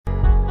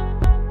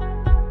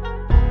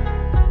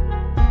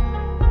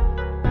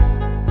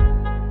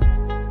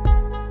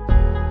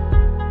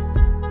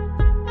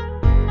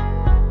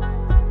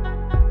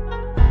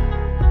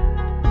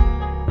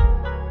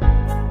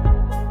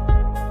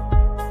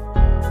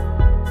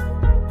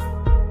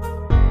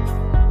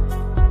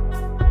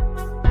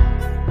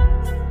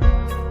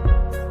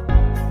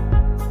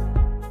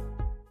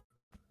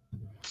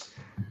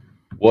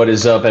What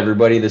is up,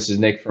 everybody? This is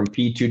Nick from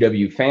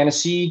P2W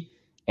Fantasy.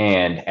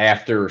 And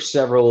after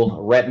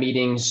several rep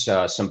meetings,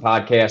 some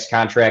podcast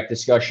contract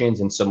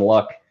discussions, and some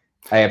luck,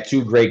 I have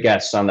two great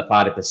guests on the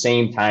pod at the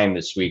same time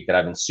this week that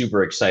I've been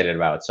super excited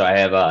about. So I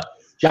have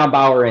John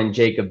Bauer and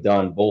Jacob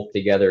Dunne both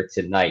together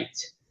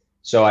tonight.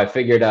 So I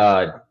figured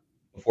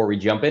before we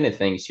jump into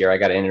things here, I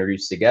got to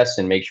introduce the guests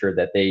and make sure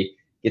that they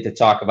get to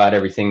talk about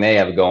everything they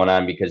have going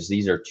on, because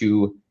these are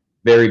two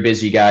very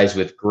busy guys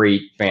with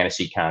great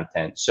fantasy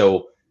content.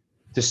 So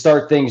to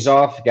start things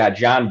off, got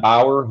John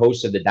Bauer,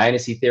 host of the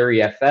Dynasty Theory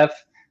FF,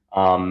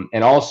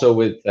 and also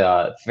with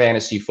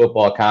Fantasy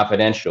Football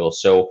Confidential.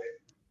 So,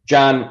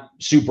 John,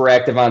 super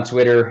active on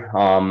Twitter.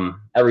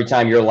 Every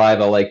time you're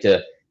live, I like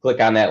to click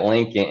on that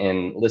link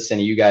and listen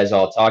to you guys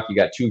all talk. You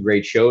got two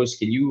great shows.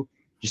 Can you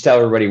just tell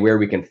everybody where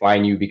we can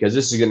find you? Because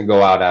this is going to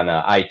go out on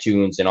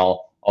iTunes and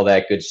all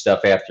that good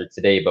stuff after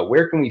today. But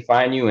where can we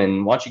find you?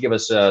 And why don't you give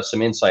us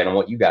some insight on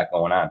what you got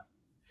going on?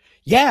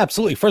 Yeah,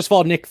 absolutely. First of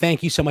all, Nick,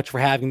 thank you so much for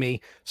having me.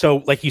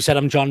 So like you said,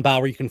 I'm John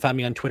Bauer. You can find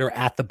me on Twitter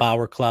at the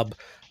Bauer Club.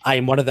 I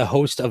am one of the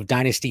hosts of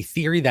Dynasty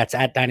Theory. That's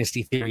at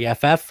Dynasty Theory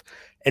FF,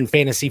 and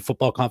Fantasy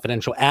Football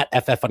Confidential at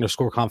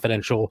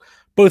FF_confidential.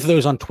 Both of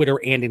those on Twitter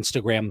and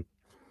Instagram.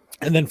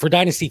 And then for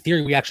Dynasty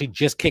Theory, we actually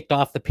just kicked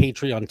off the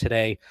Patreon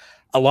today.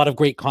 A lot of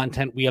great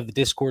content. We have the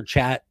Discord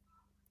chat.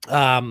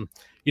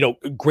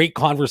 Great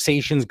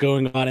conversations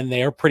going on in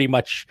there pretty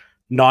much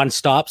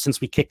nonstop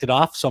since we kicked it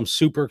off. So I'm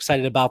super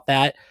excited about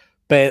that.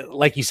 But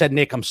like you said,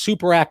 Nick, I'm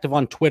super active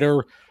on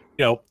Twitter.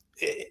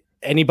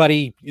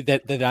 Anybody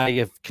that I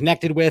have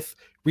connected with,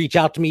 reach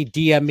out to me,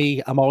 DM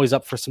me. I'm always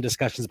up for some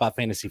discussions about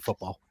fantasy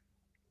football.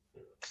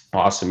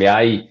 Awesome. Yeah,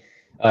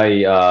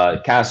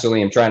 I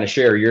constantly am trying to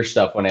share your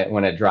stuff when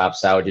it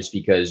drops out, just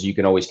because you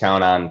can always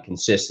count on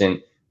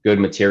consistent, good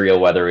material,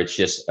 whether it's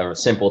just a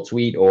simple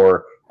tweet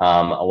or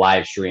a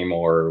live stream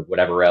or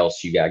whatever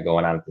else you got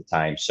going on at the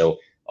time. So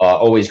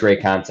always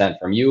great content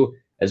from you,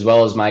 as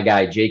well as my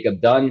guy, Jacob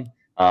Dunne.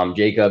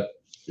 Jacob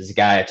is a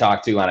guy I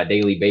talk to on a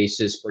daily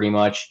basis, pretty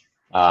much.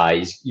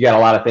 You got a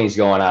lot of things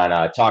going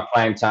on. Talk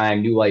Prime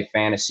Time, New Life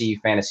Fantasy,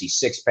 Fantasy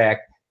Six Pack.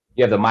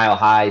 You have the Mile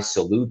High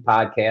Salute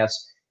podcast.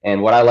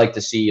 And what I like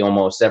to see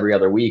almost every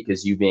other week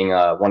is you being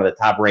one of the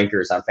top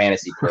rankers on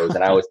Fantasy Pros.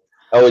 And I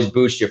always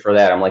boost you for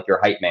that. I'm like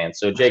your hype man.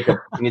 So Jacob,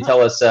 can you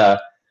tell us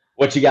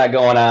what you got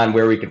going on,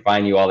 where we can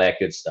find you, all that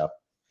good stuff?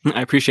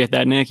 I appreciate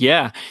that, Nick.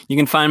 Yeah, you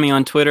can find me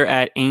on Twitter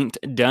at Ain't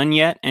Done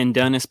Yet, and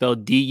Dunne is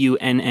spelled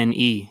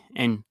D-U-N-N-E.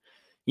 And,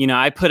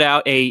 I put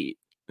out a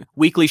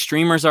weekly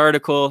streamers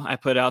article. I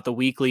put out the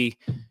weekly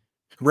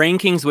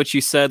rankings, which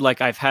you said,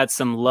 like, I've had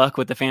some luck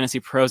with the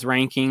Fantasy Pros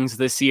rankings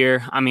this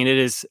year. I mean,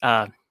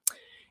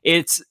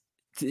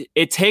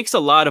 it takes a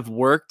lot of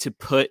work to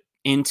put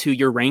into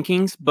your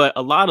rankings, but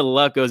a lot of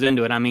luck goes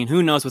into it. I mean,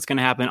 who knows what's going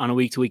to happen on a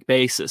week-to-week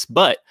basis,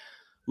 but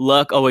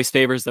luck always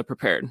favors the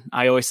prepared.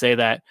 I always say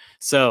that.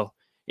 So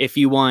if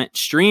you want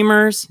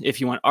streamers, if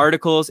you want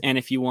articles, and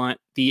if you want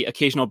the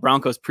occasional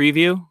Broncos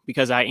preview,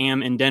 because I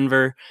am in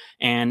Denver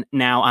and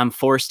now I'm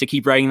forced to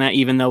keep writing that,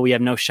 even though we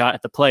have no shot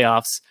at the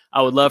playoffs,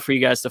 I would love for you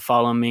guys to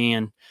follow me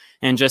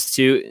and just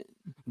to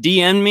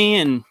DM me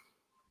and,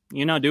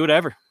 do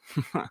whatever.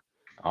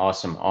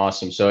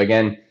 Awesome. So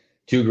again,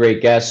 two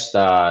great guests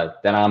that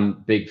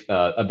I'm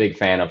a big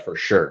fan of for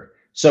sure.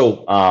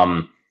 So,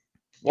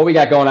 what we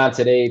got going on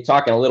today,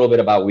 talking a little bit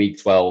about week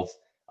 12,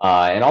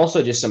 and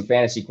also just some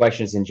fantasy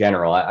questions in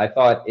general. I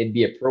thought it'd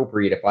be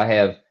appropriate if I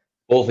have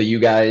both of you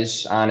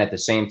guys on at the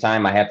same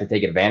time. I have to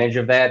take advantage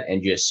of that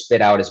and just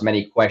spit out as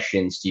many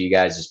questions to you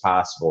guys as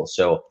possible.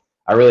 So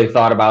I really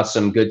thought about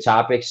some good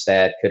topics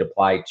that could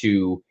apply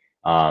to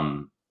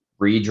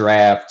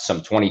redraft,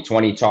 some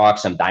 2020 talk,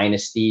 some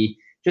dynasty,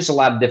 just a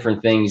lot of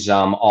different things,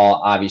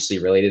 all obviously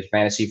related to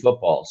fantasy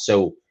football.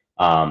 So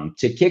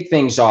to kick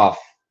things off,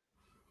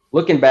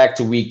 looking back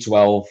to week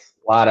 12,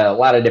 a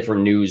lot of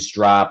different news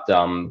dropped,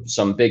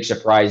 some big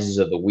surprises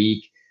of the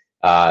week.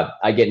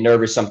 I get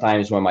nervous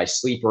sometimes when my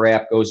sleeper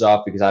app goes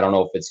off because I don't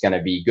know if it's going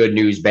to be good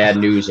news, bad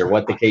news, or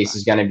what the case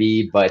is going to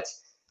be. But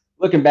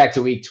looking back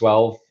to week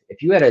 12,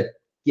 if you had to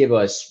give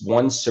us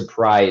one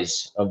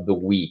surprise of the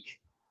week,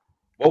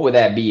 what would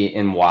that be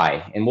and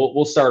why? And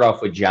we'll start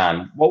off with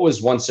John. What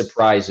was one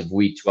surprise of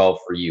week 12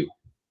 for you?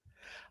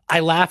 I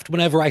laughed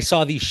whenever I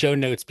saw these show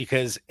notes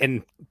because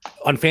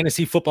on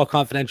Fantasy Football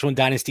Confidential and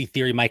Dynasty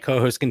Theory, my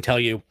co-host can tell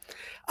you,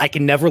 I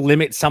can never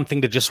limit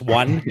something to just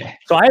one.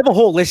 So I have a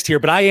whole list here,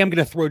 but I am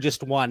going to throw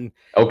just one.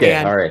 Okay,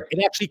 and all right.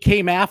 It actually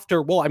came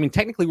after,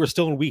 technically we're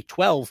still in week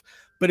 12,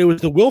 but it was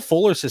the Will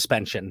Fuller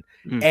suspension.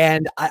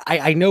 And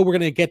I know we're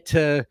going to get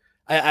to,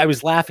 I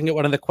was laughing at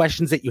one of the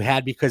questions that you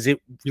had because it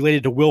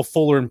related to Will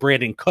Fuller and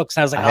Brandon Cooks.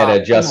 And I was like, I had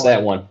to adjust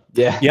that one.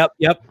 Yeah.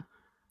 Yep.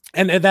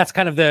 And that's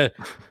kind of the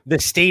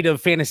state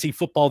of fantasy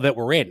football that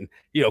we're in,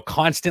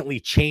 constantly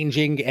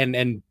changing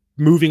and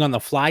moving on the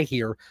fly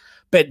here.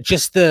 But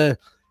just the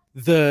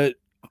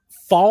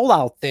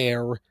fallout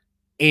there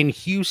in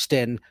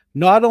Houston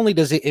not only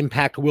does it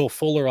impact Will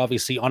Fuller,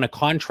 obviously, on a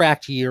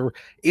contract year,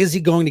 is he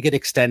going to get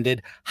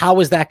extended? How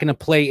is that going to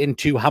play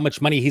into how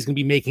much money he's going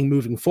to be making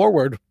moving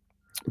forward?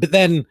 But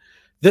then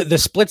the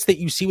splits that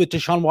you see with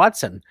Deshaun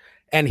Watson,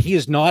 and he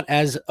is not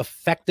as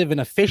effective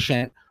and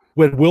efficient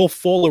when Will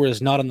Fuller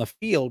is not on the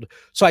field.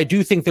 So I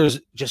do think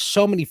there's just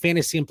so many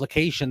fantasy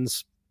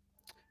implications.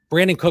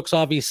 Brandon Cooks,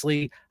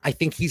 obviously, I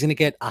think he's going to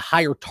get a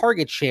higher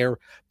target share,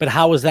 but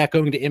how is that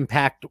going to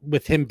impact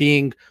with him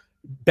being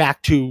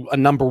back to a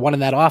number one in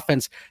that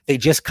offense? They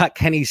just cut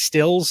Kenny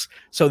Stills,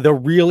 so they're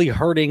really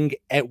hurting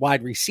at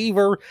wide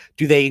receiver.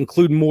 Do they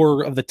include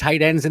more of the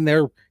tight ends in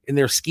their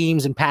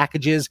schemes and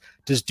packages?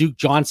 Does Duke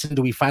Johnson,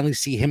 do we finally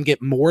see him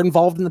get more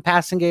involved in the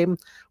passing game?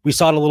 We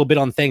saw it a little bit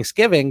on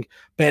Thanksgiving,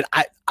 but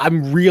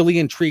I'm really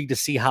intrigued to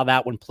see how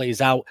that one plays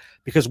out,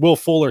 because Will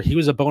Fuller, he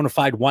was a bona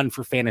fide one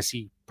for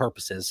fantasy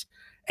purposes,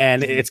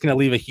 and it's going to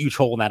leave a huge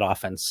hole in that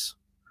offense.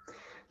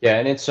 Yeah,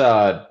 and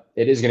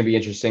it is going to be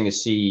interesting to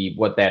see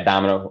what that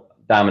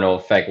domino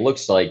effect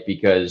looks like,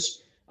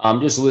 because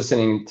just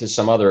listening to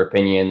some other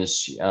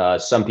opinions,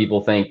 some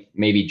people think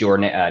maybe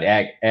Jordan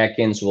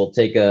Atkins will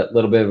take a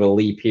little bit of a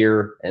leap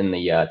here in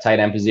the tight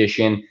end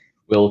position.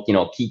 Will,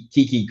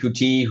 Kiki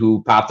Kuti,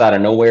 who popped out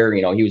of nowhere,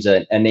 he was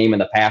a name in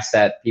the past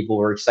that people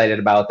were excited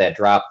about, that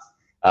dropped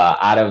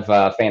out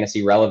of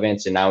fantasy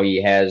relevance, and now he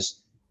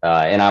has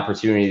an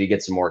opportunity to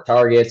get some more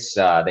targets.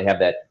 They have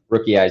that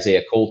rookie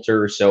Isaiah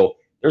Coulter, so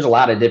there's a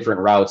lot of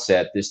different routes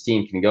that this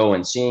team can go,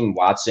 and seeing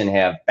Watson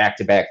have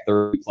back-to-back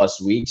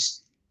 30-plus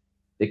weeks,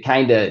 it's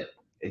kind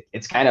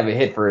of a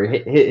hit for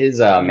his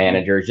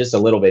manager just a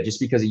little bit, just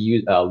because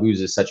he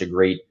loses such a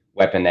great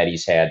weapon that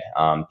he's had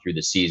through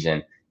the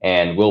season.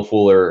 And Will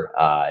Fuller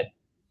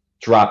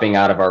dropping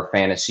out of our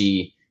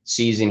fantasy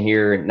season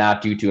here,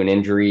 not due to an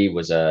injury,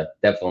 was a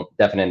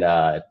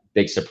definite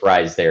big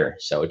surprise there.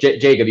 So,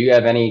 Jacob, you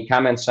have any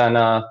comments on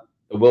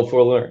the Will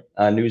Fuller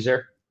news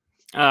there?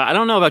 I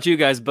don't know about you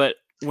guys, but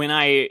when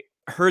I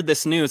heard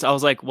this news, I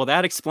was like, well,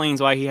 that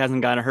explains why he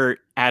hasn't gotten hurt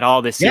at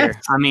all this year.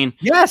 I mean,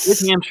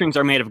 his hamstrings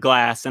are made of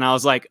glass. And I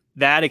was like,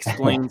 that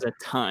explains a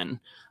ton.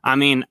 I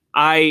mean,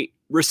 I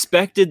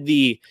respected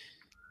the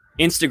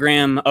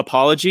Instagram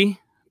apology,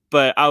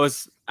 but I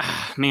was,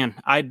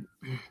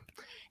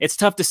 it's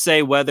tough to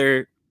say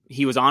whether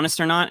he was honest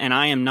or not. And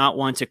I am not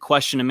one to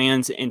question a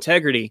man's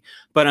integrity,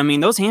 but I mean,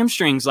 those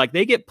hamstrings, like,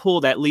 they get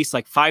pulled at least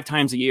like 5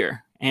 times a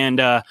year,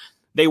 and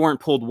they weren't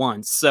pulled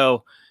once.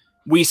 So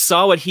we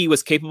saw what he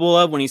was capable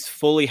of when he's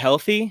fully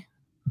healthy,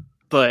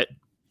 but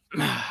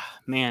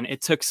man,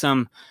 it took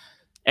some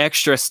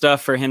extra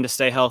stuff for him to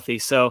stay healthy.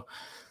 So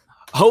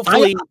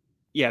hopefully,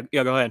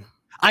 go ahead.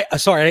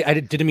 Sorry, I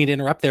didn't mean to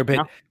interrupt there,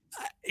 but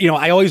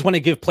I always want to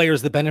give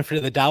players the benefit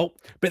of the doubt,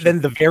 but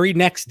then the very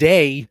next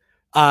day,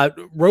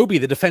 Roby,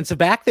 the defensive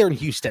back there in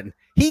Houston,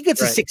 he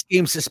gets a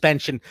 6-game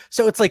suspension.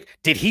 So it's like,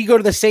 did he go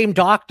to the same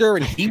doctor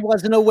and he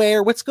wasn't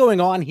aware? What's going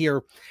on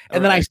here?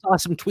 And then I saw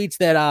some tweets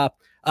that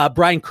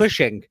Brian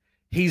Cushing,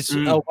 he's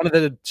one of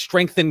the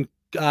strength and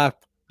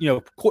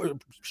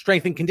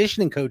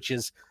conditioning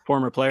coaches,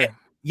 former player.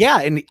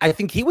 Yeah, and I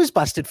think he was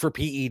busted for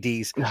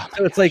PEDs.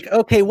 So it's like,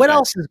 okay, what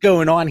else is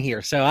going on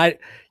here? So I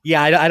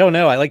don't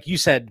know. Like you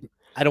said,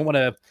 I don't want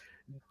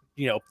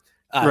to,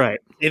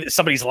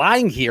 somebody's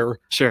lying here,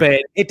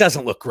 but it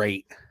doesn't look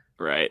great.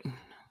 Right.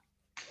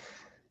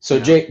 So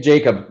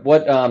Jacob,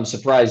 what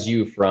surprised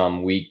you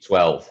from week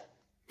 12?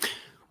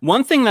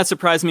 One thing that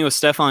surprised me was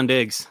Stephon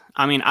Diggs.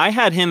 I mean, I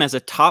had him as a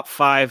top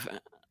 5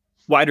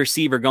 wide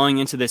receiver going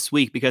into this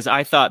week, because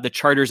I thought the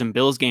Chargers and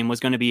Bills game was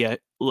going to be a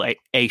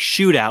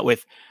shootout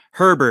with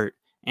Herbert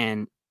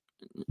and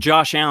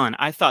Josh Allen.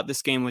 I thought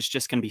this game was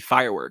just going to be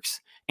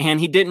fireworks, and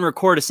he didn't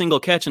record a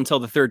single catch until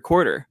the third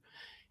quarter,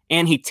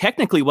 and he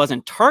technically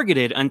wasn't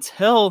targeted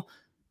until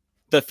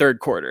the third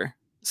quarter.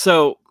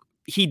 So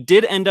he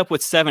did end up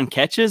with 7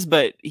 catches,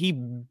 but he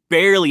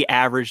barely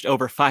averaged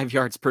over 5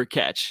 yards per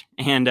catch.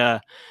 And,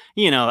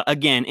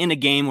 again, in a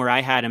game where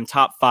I had him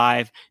top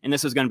 5 and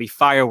this was going to be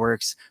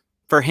fireworks,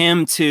 for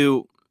him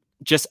to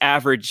just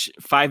average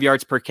 5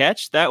 yards per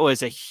catch, that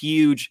was a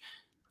huge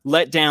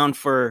letdown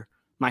for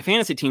my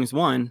fantasy teams,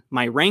 one,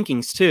 my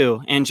rankings,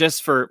 two, and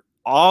just for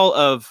all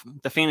of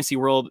the fantasy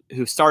world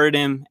who started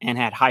him and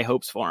had high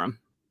hopes for him.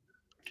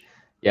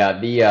 Yeah,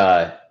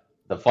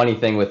 the funny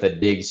thing with the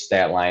Diggs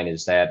stat line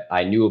is that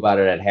I knew about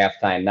it at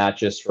halftime, not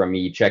just from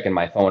me checking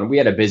my phone. We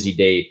had a busy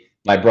day.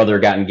 My brother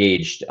got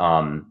engaged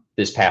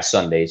this past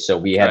Sunday, so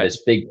we had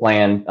this big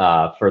plan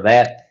for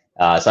that.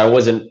 So I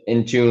wasn't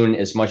in tune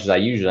as much as I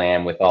usually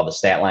am with all the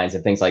stat lines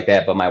and things like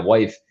that. But my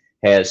wife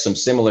has some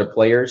similar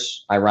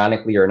players,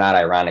 ironically or not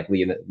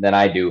ironically, than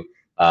I do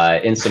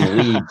in some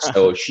leagues.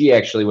 So she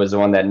actually was the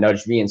one that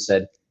nudged me and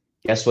said,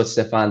 guess what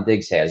Stephon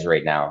Diggs has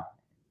right now?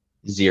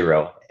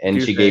 0.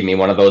 And she gave me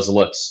one of those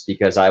looks,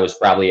 because I was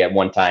probably at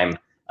one time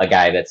a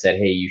guy that said,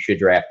 hey, you should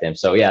draft him.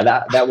 So yeah,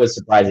 that was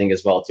surprising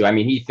as well too. I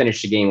mean, he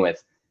finished the game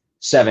with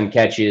 7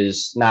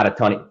 catches, not a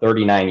ton,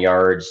 39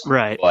 yards.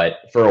 Right. But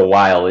for a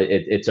while,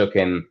 it took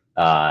him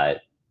a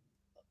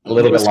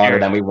little bit longer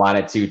than we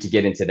wanted to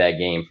get into that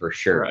game for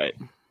sure. Right.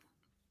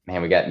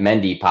 Man, we got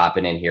Mendy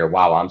popping in here.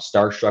 Wow, I'm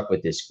starstruck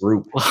with this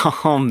group.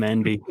 Oh,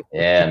 Mendy.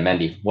 Yeah,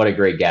 Mendy. What a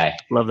great guy.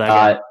 Love that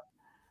guy.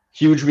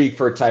 Huge week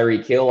for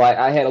Tyreek Hill.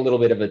 I had a little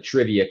bit of a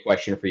trivia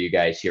question for you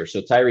guys here.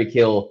 So Tyreek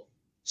Hill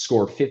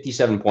scored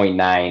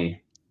 57.9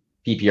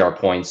 PPR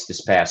points this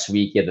past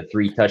week. He had the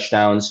 3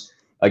 touchdowns.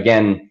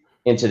 Again,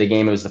 into the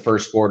game, it was the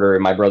first quarter,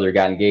 and my brother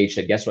got engaged.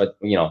 Said, guess what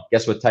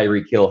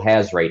Tyreek Hill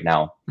has right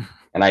now?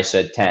 And I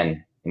said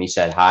 10, and he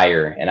said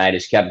higher. And I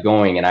just kept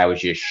going, and I was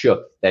just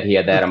shook that he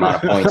had that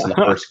amount of points in the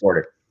first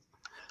quarter.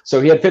 So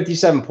he had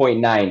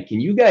 57.9.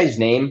 Can you guys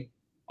name,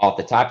 off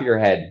the top of your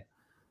head,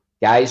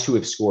 guys who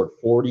have scored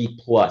 40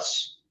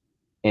 plus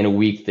in a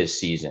week this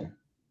season?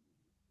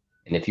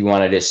 And if you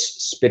want to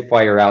just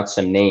spitfire out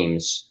some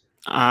names.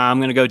 I'm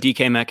going to go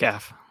DK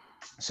Metcalf.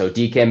 So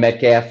DK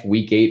Metcalf,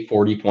 week 8,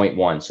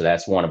 40.1. So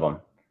that's one of them.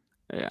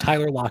 Yeah.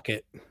 Tyler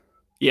Lockett.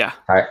 Yeah.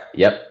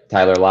 Yep.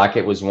 Tyler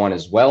Lockett was one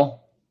as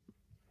well.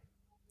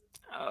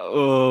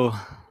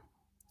 Oh.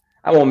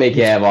 I won't make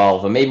you have all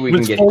of them. Maybe we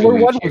can get Fuller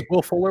 2 one? each. Was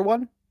Will Fuller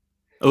one?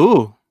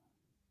 Ooh.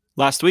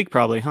 Last week,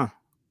 probably, huh?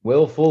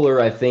 Will Fuller,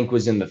 I think,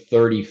 was in the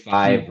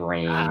 35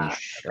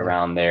 range,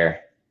 around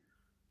there.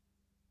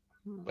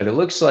 But it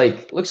looks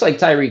like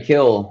Tyreek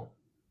Hill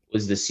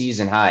was the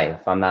season high,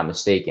 if I'm not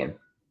mistaken.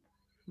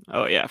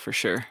 Oh, yeah, for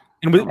sure.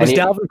 And was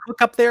Dalvin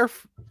Cook up there?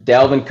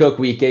 Dalvin Cook,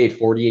 week 8,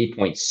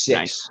 48.6.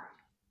 Nice.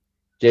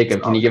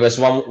 Jacob, can you give us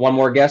one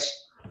more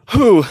guess?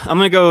 I'm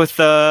going to go with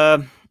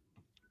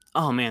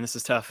oh, man, this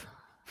is tough.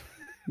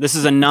 This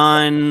is a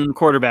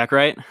non-quarterback,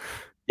 right?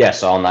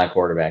 Yes, all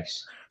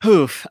non-quarterbacks.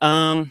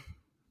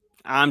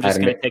 I'm just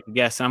going to take a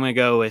guess. I'm going to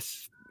go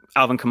with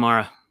Alvin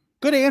Kamara.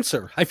 Good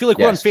answer. I feel like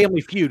we're on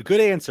Family Feud. Good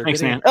answer.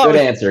 Thanks, man. Good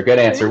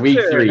answer. Week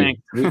 3.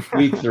 Thanks.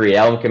 Week 3.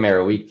 Alvin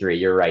Kamara, week 3.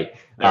 You're right.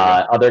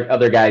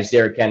 Other guys,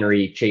 Derrick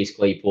Henry, Chase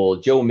Claypool,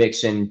 Joe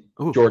Mixon,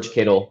 George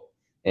Kittle,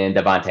 and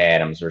Devontae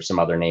Adams, or some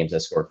other names that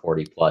scored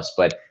 40 plus.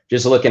 But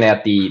just looking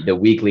at the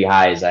weekly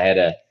highs, I had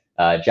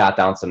to jot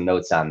down some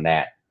notes on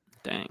that.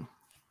 Dang.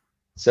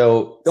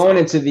 So going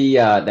into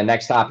the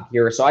next topic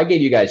here. So I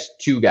gave you guys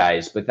 2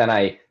 guys, but then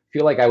I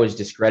feel like I was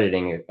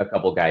discrediting a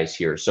couple guys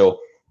here. So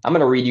I'm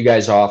going to read you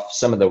guys off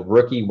some of the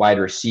rookie wide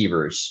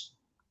receivers,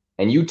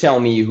 and you tell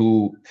me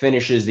who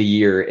finishes the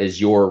year as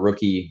your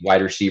rookie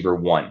wide receiver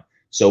 1.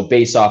 So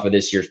based off of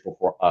this year's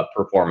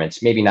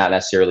performance, maybe not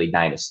necessarily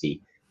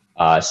dynasty.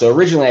 So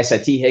originally I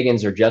said T.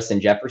 Higgins or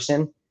Justin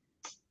Jefferson.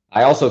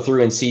 I also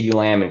threw in CeeDee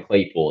Lamb and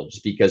Claypool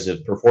just because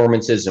of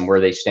performances and where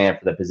they stand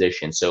for the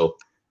position. So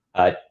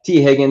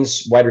T.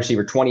 Higgins, wide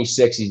receiver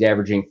 26, he's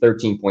averaging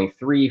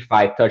 13.3,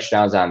 5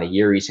 touchdowns on the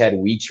year. He's had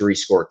weeks where he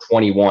scored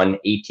 21,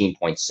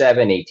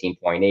 18.7,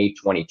 18.8,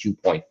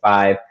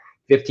 22.5,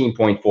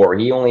 15.4.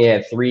 He only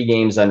had 3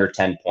 games under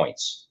 10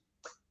 points.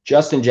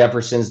 Justin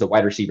Jefferson's the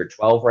wide receiver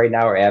 12 right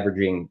now,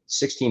 averaging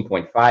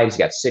 16.5. He's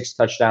got 6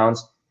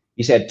 touchdowns.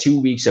 He's had 2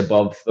 weeks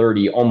above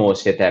 30,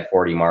 almost hit that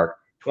 40 mark.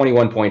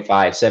 21.5,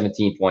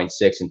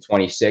 17.6, and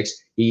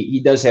 26. He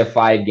does have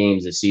 5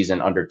 games this season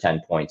under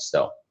 10 points,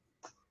 though.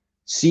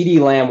 CeeDee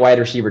Lamb, wide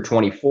receiver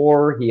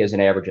 24. He has an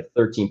average of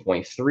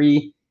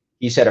 13.3.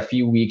 He's had a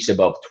few weeks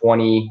above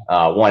 20,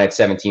 one at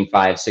 17.5,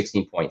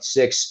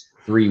 16.6,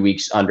 3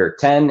 weeks under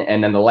 10.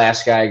 And then the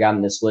last guy I got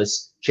on this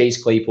list,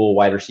 Chase Claypool,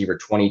 wide receiver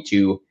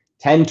 22,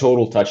 10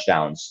 total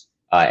touchdowns,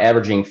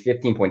 averaging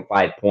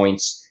 15.5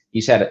 points.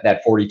 He's had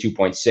that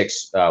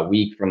 42.6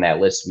 week from that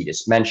list we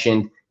just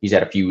mentioned. He's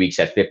had a few weeks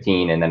at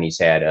 15, and then he's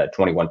had a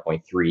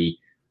 21.3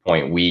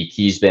 point week.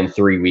 He's been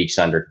 3 weeks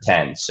under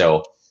 10.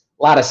 So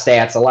a lot of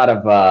stats, a lot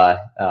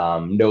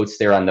of notes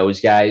there on those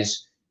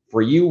guys.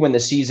 For you, when the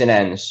season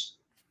ends,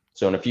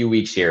 so in a few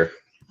weeks here,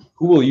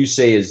 who will you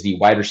say is the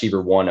wide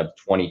receiver 1 of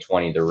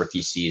 2020, the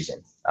rookie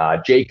season?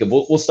 Jacob,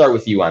 we'll start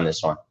with you on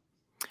this one.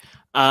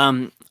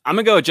 I'm going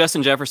to go with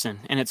Justin Jefferson,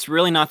 and it's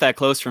really not that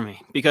close for me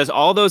because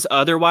all those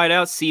other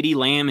wideouts, CeeDee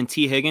Lamb and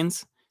T.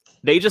 Higgins,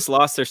 they just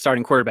lost their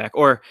starting quarterback,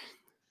 or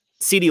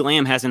CeeDee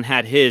Lamb hasn't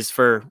had his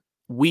for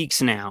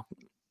weeks now.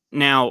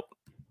 Now,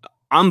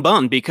 I'm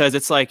bummed because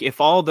it's like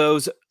if all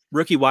those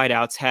rookie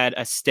wideouts had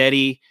a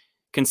steady,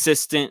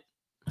 consistent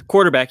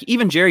quarterback,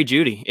 even Jerry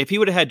Jeudy, if he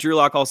would have had Drew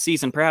Lock all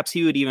season, perhaps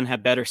he would even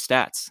have better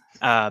stats.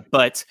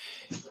 But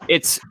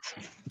it's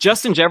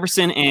Justin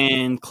Jefferson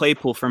and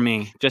Claypool for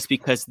me, just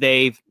because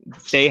they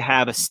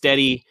have a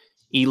steady,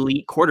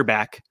 elite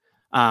quarterback.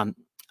 I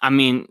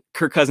mean,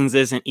 Kirk Cousins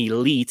isn't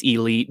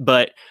elite,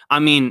 but I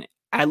mean,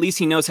 at least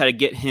he knows how to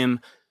get him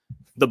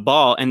the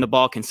ball and the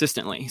ball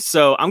consistently.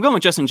 So I'm going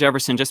with Justin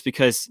Jefferson just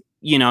because,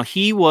 you know,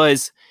 he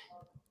was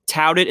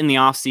touted in the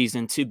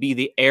offseason to be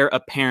the heir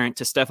apparent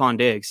to Stephon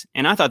Diggs.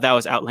 And I thought that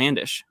was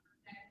outlandish,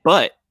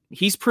 but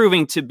he's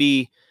proving to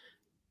be,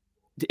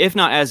 if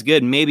not as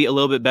good, maybe a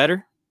little bit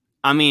better.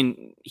 I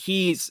mean,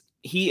 he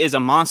is a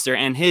monster,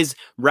 and his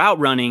route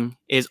running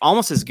is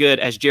almost as good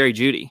as Jerry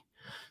Jeudy.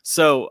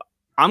 So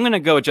I'm going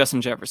to go with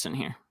Justin Jefferson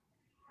here.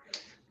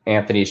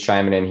 Anthony's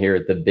chiming in here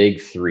at the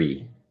big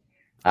 3.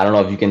 I don't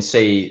know if you can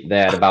say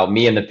that about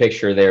me in the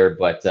picture there,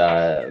 but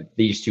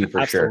these two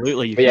for sure.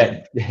 Absolutely, you But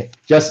can. yeah,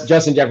 just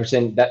Justin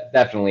Jefferson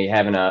definitely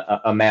having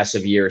a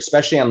massive year,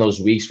 especially on those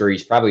weeks where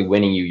he's probably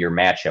winning you your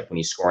matchup when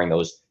he's scoring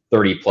those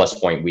 30+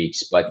 point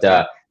weeks. But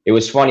it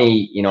was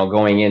funny,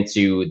 going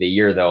into the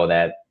year though,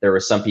 that there were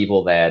some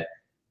people that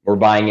were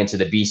buying into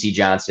the BC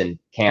Johnson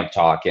camp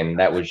talk, and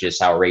that was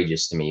just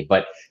outrageous to me.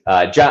 But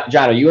John,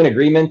 are you in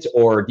agreement,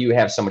 or do you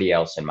have somebody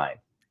else in mind?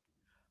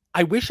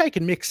 I wish I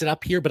could mix it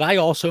up here, but I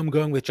also am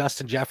going with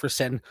Justin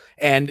Jefferson.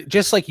 And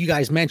just like you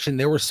guys mentioned,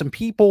 there were some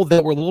people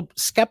that were a little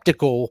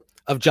skeptical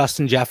of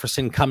Justin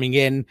Jefferson coming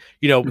in,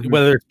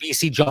 whether it's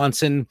BC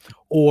Johnson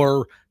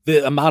or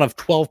the amount of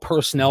 12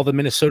 personnel the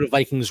Minnesota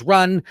Vikings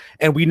run.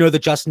 And we know that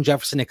Justin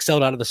Jefferson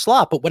excelled out of the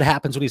slot, but what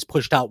happens when he's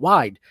pushed out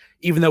wide?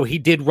 Even though he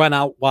did run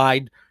out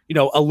wide,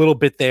 a little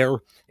bit there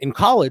in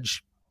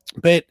college.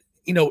 But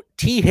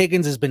T.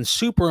 Higgins has been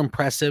super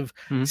impressive.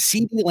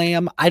 CeeDee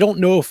Lamb, I don't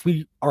know if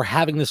we are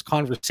having this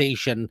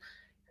conversation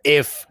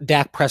if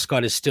Dak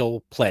Prescott is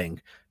still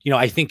playing.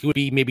 I think it would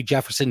be maybe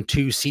Jefferson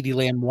 2, CeeDee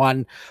Lamb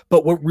 1.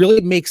 But what really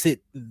makes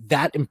it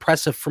that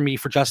impressive for me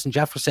for Justin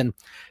Jefferson,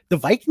 the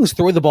Vikings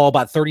throw the ball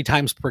about 30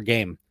 times per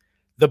game.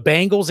 The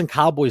Bengals and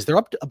Cowboys, they're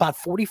up to about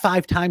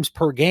 45 times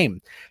per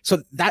game.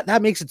 So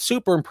that makes it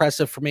super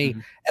impressive for me.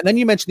 And then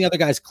you mentioned the other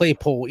guys,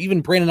 Claypool,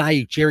 even Brandon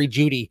Ayuk, Jerry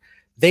Jeudy.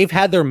 They've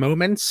had their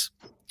moments,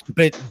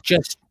 but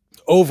just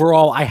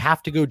overall, I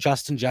have to go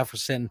Justin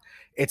Jefferson.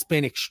 It's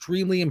been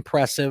extremely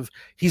impressive.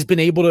 He's been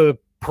able to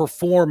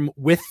perform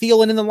with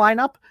Thielen in the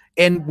lineup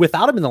and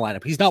without him in the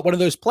lineup. He's not one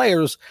of those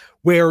players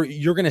where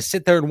you're going to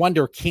sit there and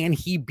wonder, can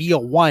he be a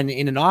one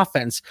in an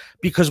offense?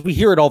 Because we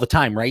hear it all the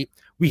time, right?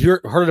 We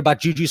heard about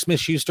Juju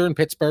Smith-Schuster in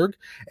Pittsburgh.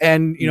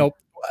 And,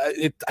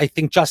 I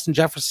think Justin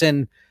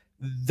Jefferson,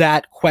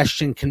 that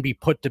question can be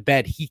put to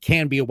bed. He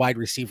can be a wide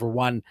receiver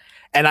one.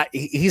 And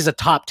he's a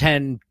top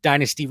 10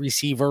 dynasty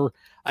receiver.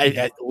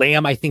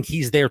 Lamb, I think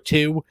he's there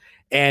too.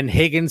 And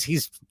Higgins,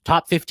 he's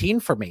top 15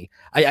 for me.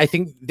 I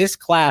think this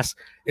class,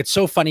 it's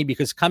so funny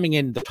because coming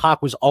in, the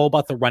talk was all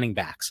about the running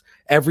backs.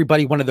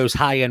 Everybody wanted those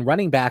high-end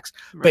running backs,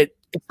 but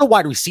it's the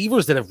wide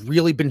receivers that have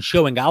really been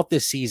showing out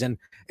this season.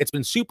 It's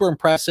been super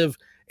impressive.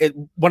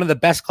 One of the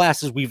best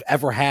classes we've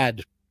ever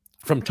had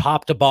from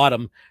top to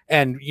bottom.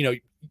 And,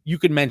 you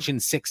could mention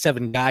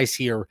 6-7 guys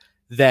here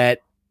that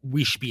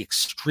we should be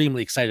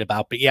extremely excited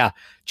about. But yeah,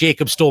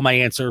 Jacob stole my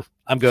answer.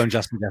 I'm going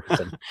Justin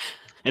Jefferson.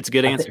 It's a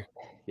good answer.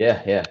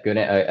 Yeah. Good.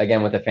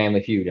 Again, with the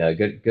family feud,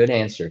 good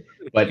answer.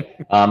 But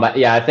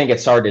I think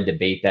it's hard to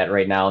debate that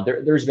right now.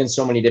 There's been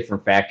so many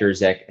different factors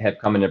that have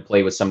come into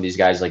play with some of these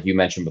guys, like you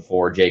mentioned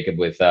before, Jacob,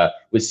 with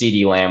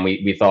CeeDee Lamb.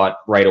 We thought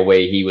right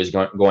away he was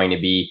going to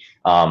be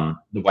the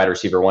wide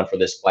receiver one for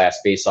this class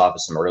based off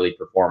of some early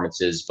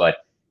performances, but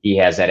he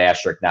has that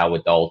asterisk now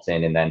with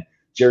Dalton. And then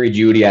Jerry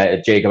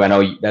Jeudy, Jacob, I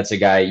know that's a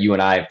guy you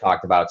and I have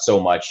talked about so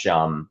much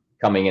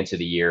coming into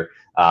the year.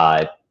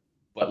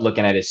 But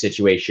looking at his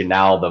situation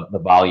now, the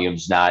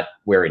volume's not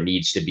where it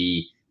needs to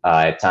be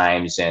at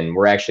times. And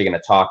we're actually going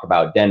to talk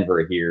about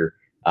Denver here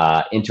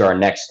into our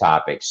next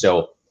topic.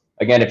 So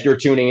again, if you're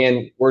tuning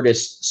in, we're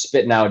just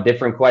spitting out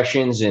different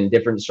questions and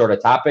different sort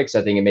of topics.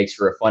 I think it makes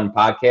for a fun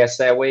podcast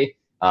that way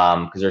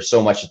because there's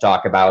so much to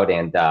talk about.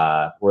 And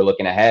we're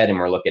looking ahead and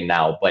we're looking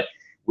now. But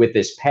with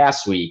this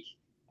past week,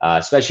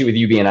 especially with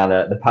you being on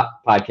the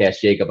podcast,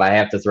 Jacob, I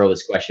have to throw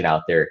this question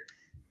out there.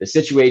 The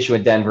situation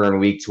with Denver in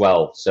week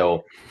 12.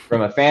 So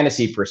from a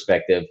fantasy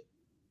perspective,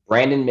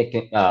 Brandon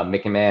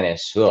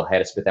McManus, I had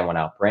to spit that one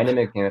out. Brandon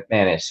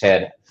McManus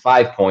had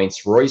 5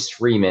 points. Royce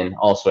Freeman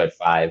also had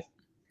 5.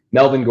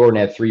 Melvin Gordon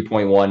had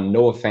 3.1.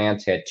 Noah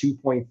Fant had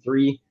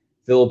 2.3.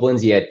 Philip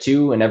Lindsay had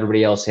 2, and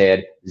everybody else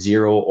had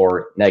 0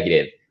 or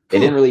negative. They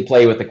didn't really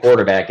play with the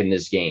quarterback in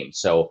this game.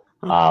 So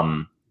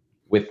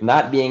with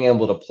not being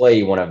able to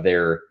play one of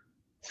their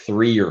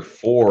 3 or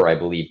 4, I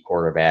believe,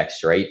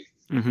 quarterbacks, right?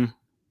 Mm-hmm.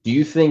 Do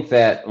you think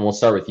that, and we'll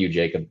start with you,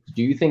 Jacob,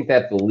 do you think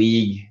that the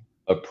league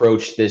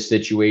approached this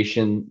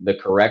situation the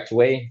correct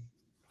way?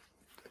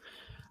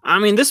 I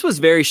mean, this was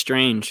very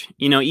strange.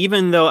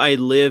 Even though I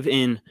live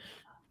in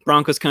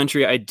Broncos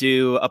country, I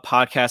do a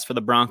podcast for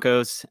the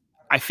Broncos.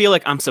 I feel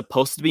like I'm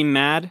supposed to be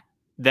mad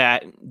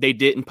that they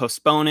didn't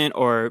postpone it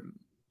or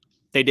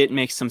they didn't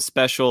make some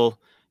special,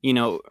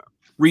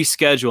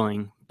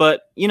 rescheduling.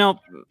 But,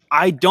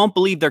 I don't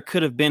believe there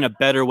could have been a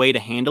better way to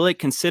handle it,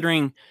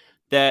 considering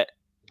that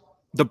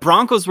the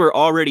Broncos were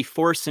already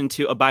forced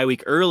into a bye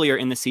week earlier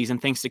in the season,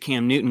 thanks to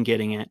Cam Newton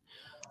getting it.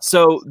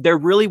 So there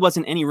really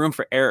wasn't any room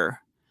for error.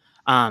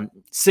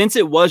 Since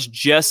it was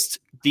just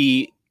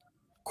the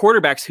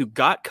quarterbacks who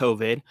got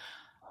COVID,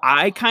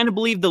 I kind of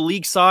believe the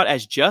league saw it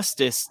as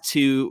justice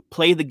to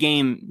play the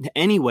game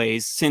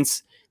anyways,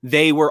 since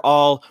they were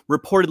all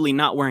reportedly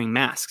not wearing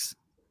masks.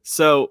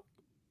 So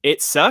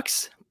it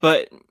sucks,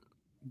 but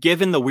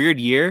given the weird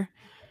year,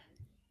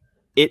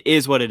 it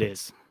is what it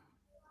is.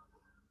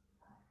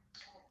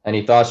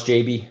 Any thoughts,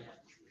 JB?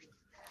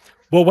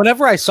 Well,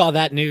 whenever I saw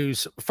that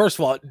news, first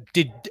of all,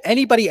 did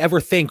anybody ever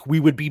think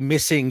we would be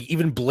missing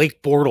even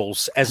Blake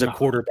Bortles as a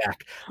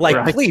quarterback? Like,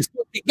 Right. please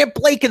get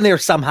Blake in there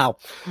somehow.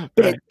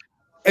 But Right.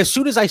 as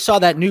soon as I saw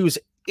that news,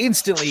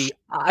 instantly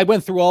I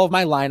went through all of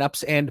my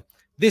lineups. And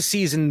this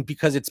season,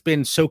 because it's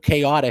been so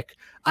chaotic,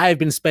 I have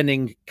been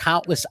spending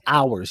countless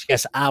hours,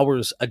 yes,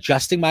 hours,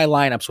 adjusting my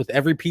lineups with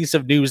every piece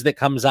of news that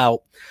comes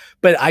out.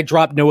 But I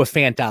dropped Noah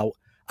Fant out.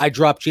 I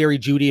dropped Jerry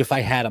Jeudy if I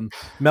had him,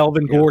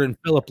 Melvin Gordon,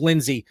 Phillip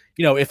Lindsay.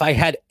 You know, if I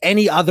had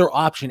any other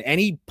option,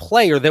 any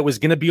player that was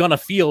going to be on a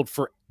field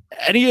for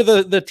any of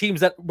the teams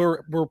that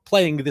were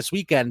playing this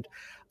weekend,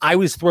 I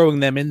was throwing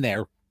them in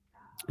there.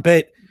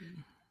 But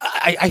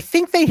I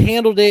think they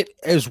handled it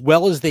as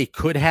well as they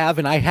could have,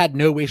 and I had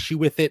no issue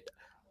with it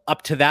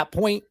up to that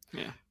point.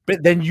 Yeah.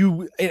 But then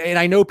and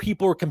I know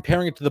people are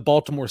comparing it to the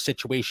Baltimore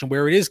situation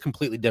where it is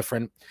completely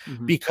different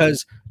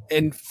because,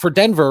 and for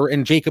Denver,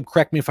 and Jacob,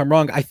 correct me if I'm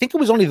wrong, I think it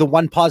was only the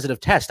one positive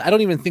test. I don't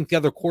even think the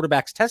other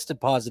quarterbacks tested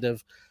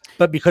positive,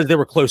 but because they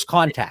were close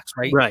contacts,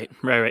 right?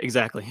 Right.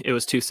 Exactly. It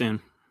was too soon.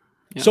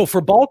 Yeah. So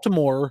for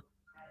Baltimore,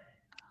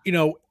 you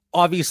know,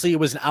 obviously it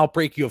was an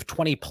outbreak. You have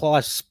 20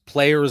 plus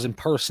players and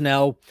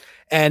personnel,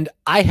 and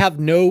I have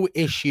no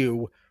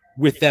issue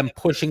with them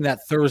pushing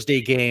that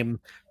Thursday game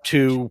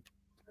to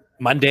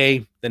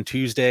Monday, then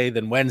Tuesday,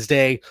 then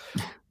Wednesday.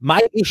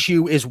 My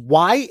issue is,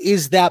 why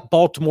is that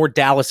Baltimore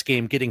Dallas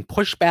game getting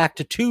pushed back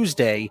to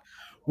Tuesday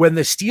when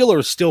the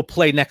Steelers still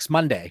play next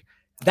Monday?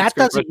 That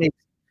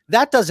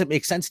doesn't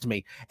make sense to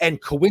me.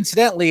 And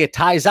coincidentally, it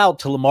ties out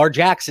to Lamar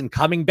Jackson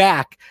coming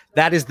back.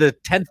 That is the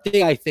 10th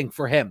day, I think,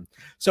 for him.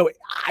 So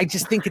I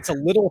just think it's a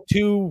little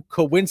too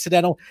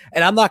coincidental.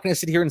 And I'm not going to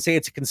sit here and say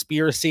it's a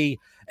conspiracy.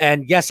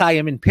 And yes, I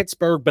am in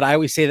Pittsburgh, but I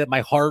always say that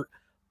my heart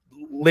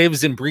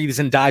lives and breathes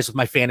and dies with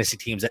my fantasy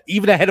teams,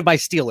 even ahead of my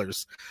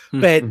Steelers.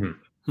 But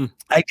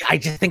I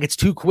just think it's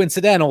too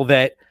coincidental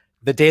that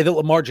the day that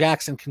Lamar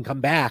Jackson can come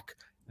back,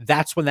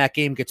 that's when that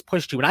game gets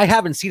pushed to. And I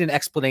haven't seen an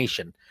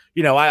explanation.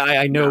 You know,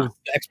 I know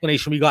the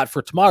explanation we got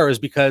for tomorrow is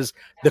because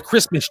the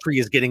Christmas tree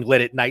is getting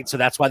lit at night, so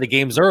that's why the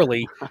game's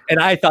early. And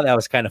I thought that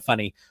was kind of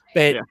funny.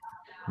 But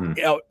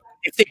you know,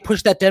 if they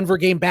pushed that Denver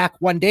game back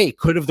one day,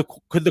 could the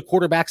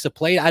quarterbacks have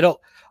played? I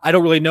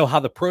don't really know how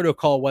the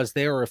protocol was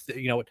there, or if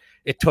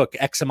it took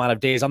X amount of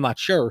days. I'm not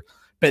sure,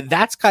 but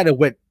that's kind of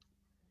what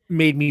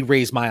made me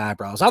raise my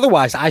eyebrows.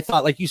 Otherwise, I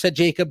thought, like you said,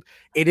 Jacob,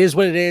 it is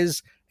what it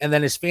is. And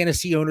then as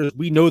fantasy owners,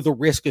 we know the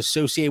risk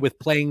associated with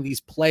playing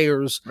these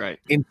players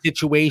in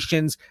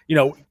situations,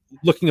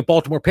 looking at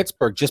Baltimore,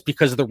 Pittsburgh, just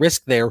because of the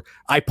risk there,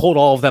 I pulled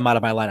all of them out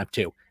of my lineup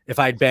too. If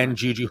I'd been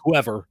Juju,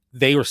 whoever,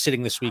 they were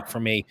sitting this week for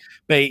me.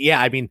 But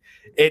yeah, I mean,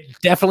 it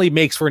definitely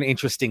makes for an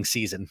interesting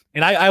season.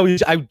 And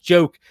I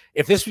joke,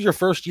 if this was your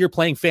first year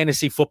playing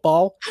fantasy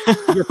football,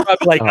 you're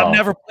probably like, I'm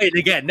never playing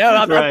again. No,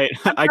 I'm right.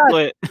 I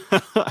quit.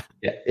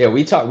 Yeah.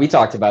 We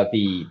talked about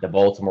the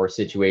Baltimore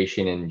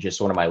situation in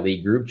just one of my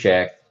league group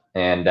chat,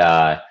 and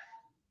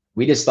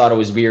we just thought it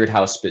was weird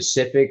how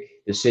specific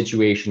the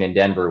situation in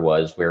Denver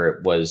was, where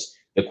it was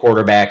the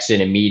quarterbacks in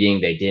a meeting,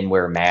 they didn't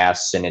wear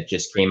masks, and it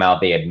just came out,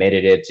 they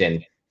admitted it,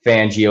 and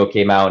Fangio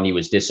came out and he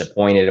was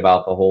disappointed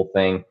about the whole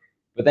thing.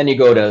 But then you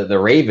go to the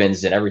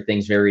Ravens and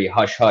everything's very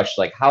hush-hush.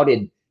 Like, how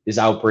did this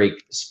outbreak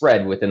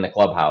spread within the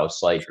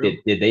clubhouse? Like,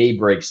 did they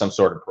break some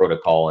sort of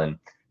protocol? And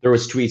there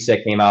was tweets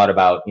that came out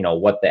about,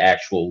 what the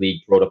actual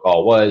league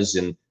protocol was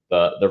and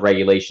the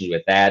regulations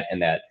with that,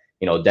 and that,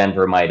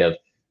 Denver might have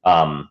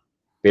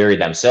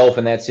buried themselves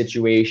in that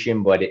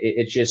situation. But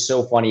it's just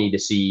so funny to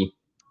see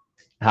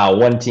how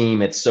one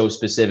team, it's so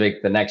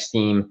specific, the next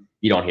team,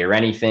 you don't hear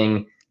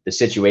anything. The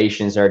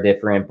situations are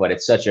different, but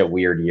it's such a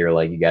weird year,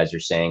 like you guys are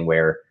saying,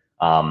 where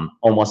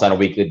almost on a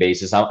weekly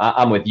basis,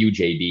 I'm with you,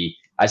 JB.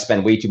 I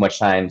spend way too much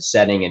time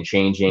setting and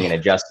changing and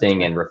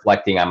adjusting and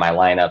reflecting on my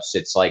lineups.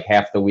 It's like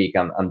half the week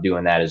I'm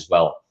doing that as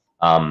well.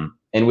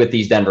 And with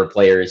these Denver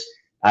players,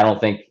 I don't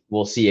think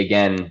we'll see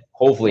again,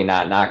 hopefully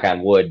not, knock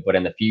on wood, but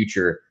in the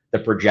future, the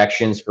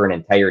projections for an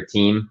entire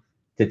team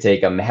to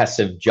take a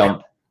massive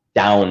jump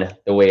down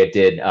the way it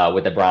did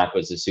with the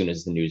Broncos as soon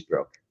as the news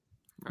broke.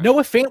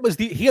 Noah Fant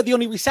he had the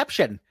only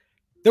reception.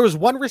 There was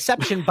one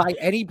reception by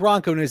any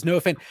Bronco, and it was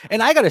Noah Fant.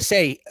 And I got to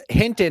say,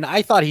 Hinton,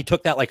 I thought he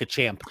took that like a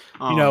champ.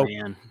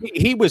 Man.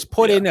 He was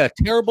put in a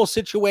terrible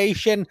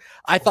situation.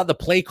 I thought the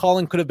play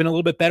calling could have been a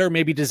little bit better,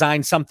 maybe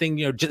design something,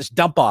 just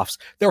dump offs.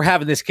 They were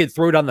having this kid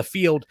throw it on the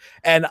field,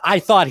 and I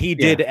thought he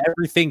did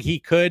everything he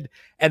could.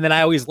 And then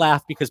I always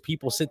laugh because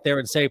people sit there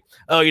and say,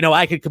 oh,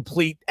 I could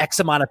complete X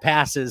amount of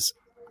passes.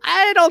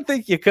 I don't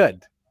think you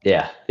could.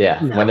 Yeah.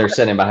 No. When they're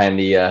sitting behind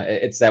the,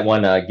 it's that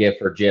one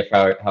GIF or GIF,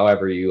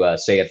 however you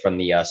say it, from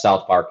the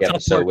South Park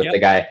episode with the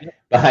guy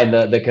behind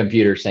the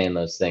computer saying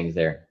those things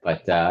there.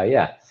 But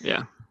yeah.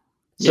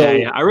 So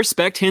I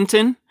respect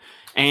Hinton,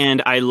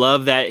 and I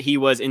love that he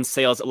was in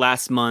sales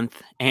last month,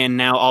 and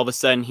now all of a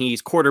sudden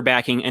he's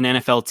quarterbacking an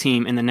NFL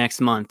team in the next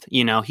month.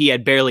 He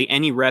had barely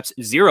any reps,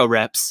 0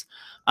 reps.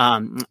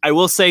 I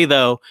will say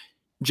though,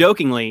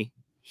 jokingly,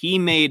 he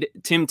made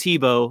Tim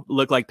Tebow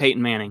look like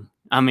Peyton Manning.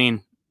 I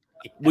mean,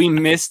 We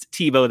missed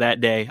Tebow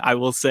that day, I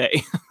will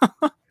say.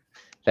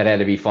 That had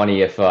to be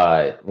funny if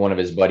one of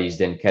his buddies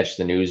didn't catch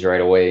the news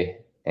right away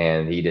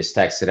and he just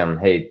texted him,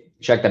 "Hey,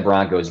 check the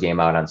Broncos game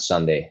out on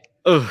Sunday."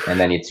 Ugh. And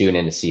then you tune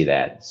in to see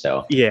that.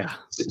 So Yeah.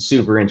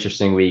 super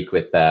interesting week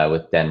with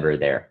Denver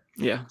there.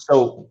 Yeah.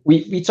 So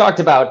we talked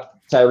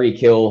about Tyreek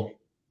Hill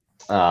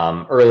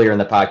earlier in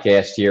the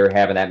podcast here,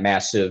 having that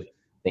massive,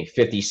 I think,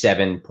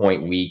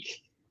 57-point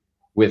week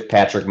with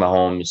Patrick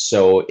Mahomes.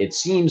 So it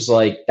seems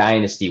like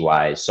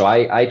dynasty-wise. So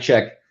I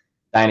check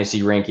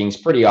dynasty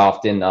rankings pretty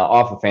often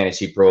off of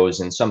Fantasy Pros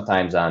and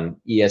sometimes on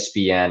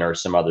ESPN or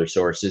some other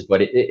sources,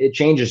 but it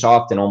changes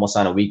often, almost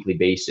on a weekly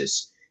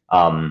basis,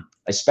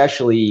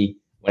 especially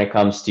when it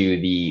comes to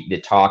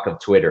the talk of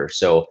Twitter.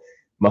 So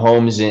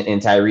Mahomes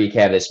and Tyreek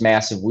have this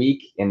massive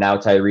week, and now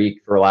Tyreek,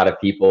 for a lot of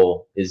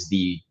people, is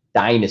the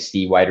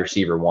dynasty wide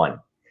receiver 1.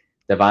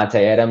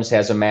 Devontae Adams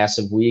has a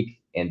massive week,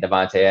 and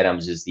Devontae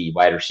Adams is the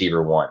wide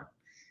receiver 1.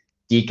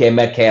 DK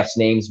Metcalf's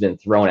name's been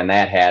thrown in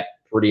that hat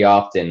pretty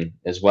often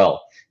as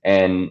well.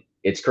 And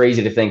it's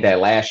crazy to think that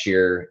last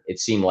year it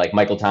seemed like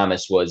Michael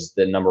Thomas was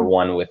the number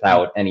 1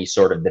 without any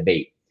sort of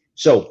debate.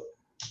 So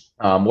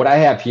what I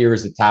have here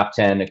is the top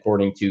 10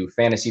 according to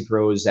Fantasy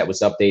Pros that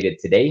was updated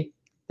today,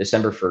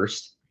 December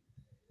 1st.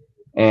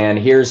 And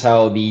here's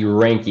how the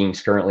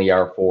rankings currently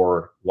are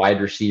for wide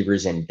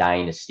receivers in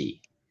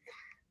Dynasty.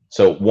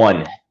 So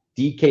 1,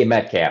 DK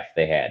Metcalf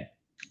they had.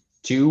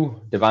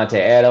 2,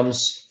 Devontae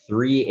Adams.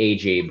 3,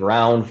 A.J.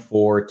 Brown.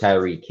 4,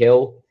 Tyreek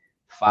Hill.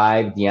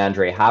 5,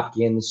 DeAndre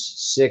Hopkins.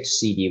 6,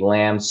 C.D.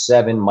 Lamb.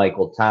 7,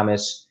 Michael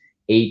Thomas.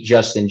 8,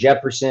 Justin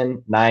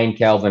Jefferson. 9,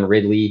 Calvin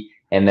Ridley.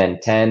 And then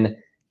 10,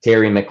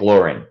 Terry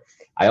McLaurin.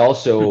 I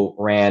also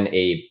ran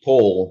a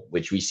poll,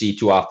 which we see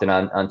too often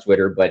on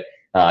Twitter, but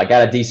I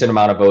got a decent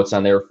amount of votes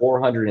on there,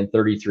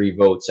 433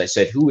 votes. I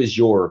said, who is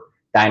your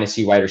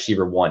dynasty wide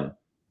receiver 1?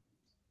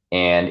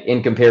 And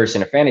in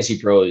comparison to Fantasy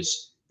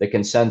Pros, the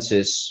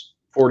consensus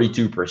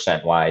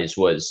 42% wise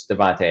was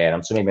Devontae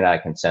Adams. So maybe not a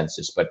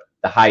consensus, but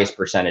the highest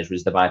percentage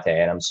was Devontae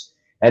Adams.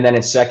 And then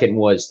in second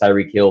was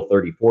Tyreek Hill,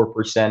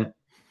 34%,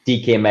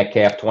 DK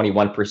Metcalf,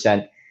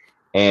 21%.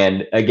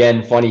 And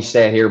again, funny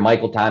stat here,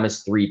 Michael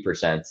Thomas,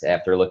 3%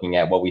 after looking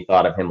at what we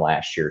thought of him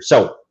last year.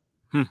 So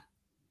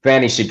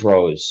Fantasy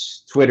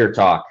Pros, Twitter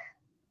talk.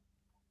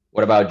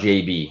 What about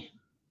JB?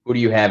 Who do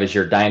you have as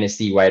your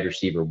dynasty wide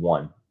receiver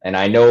 1? And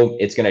I know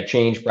it's going to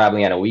change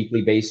probably on a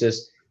weekly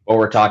basis, but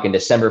we're talking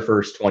December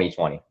 1st,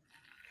 2020.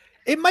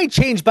 It might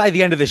change by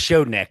the end of the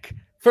show, Nick.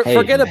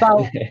 Forget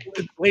about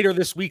later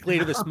this week,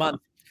 later this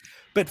month.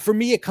 But for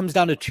me, it comes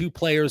down to 2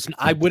 players, and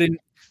I wouldn't,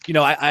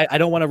 I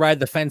don't want to ride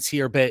the fence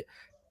here, but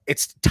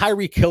it's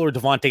Tyreek Hill or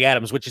Devontae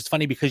Adams, which is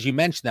funny because you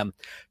mentioned them.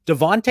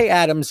 Devontae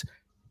Adams,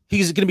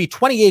 he's going to be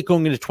 28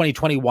 going into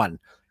 2021,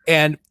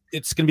 and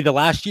it's going to be the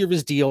last year of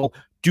his deal.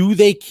 Do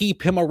they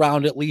keep him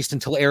around at least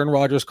until Aaron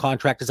Rodgers'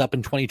 contract is up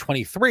in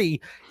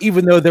 2023,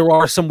 even though there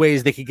are some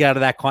ways they could get out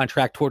of that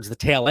contract towards the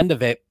tail end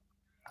of it?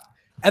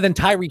 And then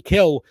Tyreek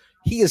Hill,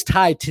 he is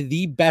tied to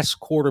the best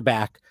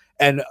quarterback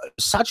and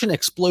such an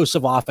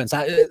explosive offense.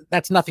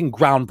 That's nothing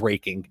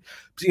groundbreaking.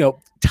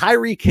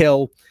 Tyreek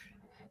Hill,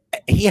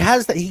 he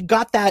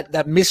got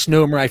that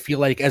misnomer, I feel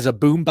like, as a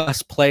boom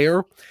bust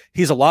player.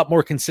 He's a lot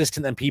more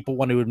consistent than people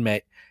want to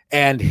admit.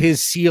 And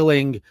his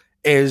ceiling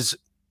is,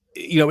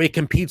 it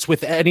competes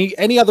with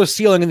any other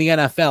ceiling in the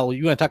NFL.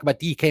 You want to talk about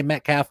DK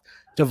Metcalf,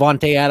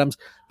 Devontae Adams.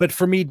 But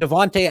for me,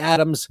 Devontae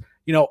Adams,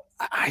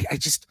 I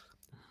just,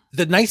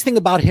 the nice thing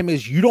about him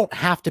is you don't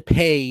have to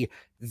pay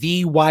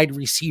the wide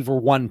receiver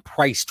 1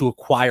 price to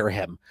acquire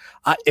him.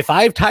 If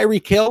I have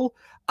Tyreek Hill,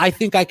 I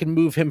think I can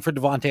move him for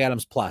Devontae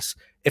Adams plus.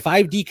 If I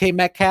have DK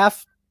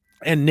Metcalf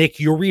and Nick,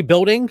 you're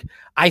rebuilding,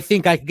 I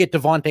think I could get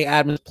Devontae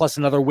Adams plus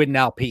another win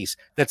now piece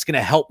that's going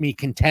to help me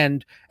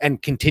contend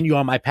and continue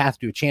on my path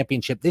to a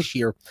championship this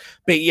year.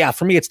 But yeah,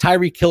 for me, it's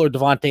Tyreek Hill or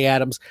Devontae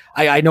Adams.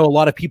 I know a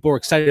lot of people are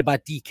excited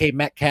about DK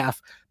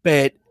Metcalf,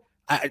 but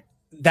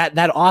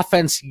that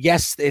offense,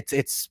 yes,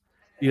 it's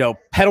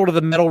pedal to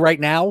the metal right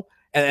now,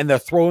 and they're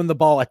throwing the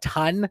ball a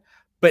ton,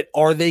 but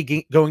are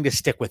they going to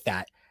stick with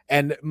that?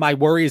 And my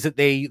worry is that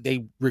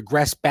they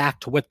regress back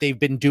to what they've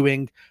been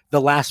doing the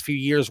last few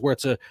years, where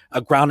it's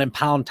a ground and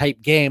pound type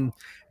game.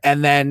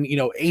 And then,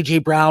 A.J.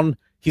 Brown,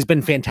 he's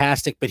been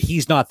fantastic, but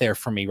he's not there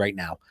for me right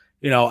now.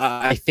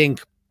 I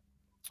think,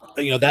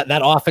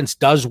 that offense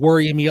does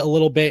worry me a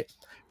little bit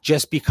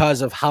just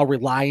because of how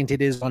reliant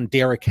it is on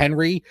Derrick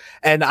Henry.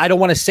 And I don't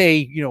want to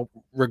say,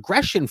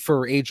 regression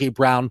for A.J.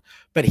 Brown,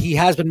 but he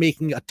has been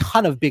making a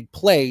ton of big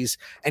plays.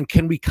 And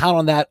can we count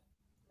on that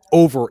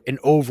over and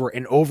over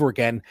and over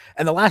again?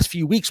 And the last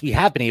few weeks we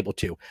have been able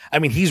to. I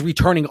mean, he's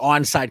returning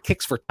onside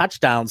kicks for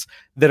touchdowns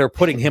that are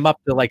putting him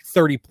up to like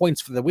 30 points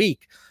for the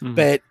week.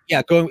 But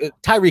yeah, going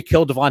Tyreek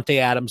Hill, Devontae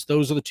Adams,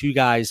 those are the 2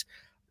 guys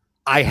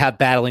I have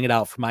battling it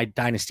out for my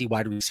dynasty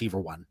wide receiver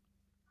 1.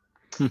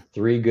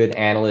 3 good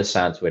analysts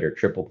on Twitter,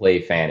 Triple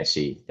Play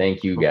Fantasy.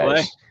 Thank you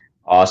guys.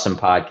 Awesome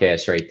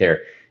podcast right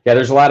there. Yeah,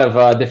 there's a lot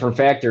of different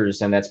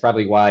factors, and that's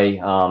probably why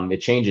it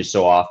changes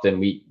so often.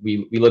 We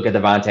look at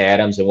Devontae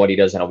Adams and what he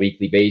does on a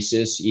weekly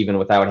basis, even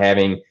without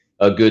having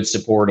a good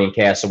supporting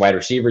cast of wide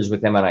receivers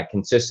with him on a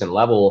consistent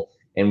level.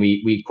 And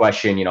we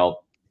question,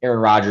 Aaron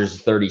Rodgers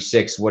is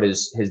 36. What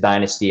does his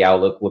dynasty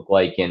outlook look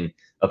like in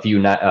a few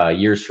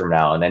years from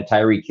now? And then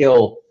Tyreek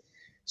Hill,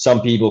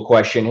 some people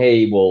question,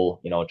 hey,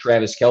 well,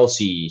 Travis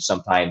Kelce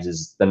sometimes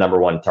is the number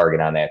one target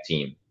on that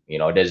team.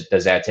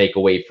 Does that take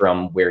away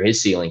from where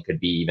his ceiling could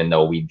be, even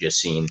though we've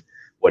just seen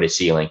what his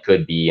ceiling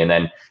could be? And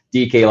then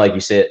DK, like you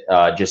said,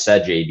 just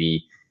said,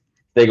 JB,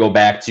 they go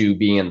back to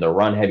being the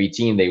run-heavy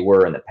team they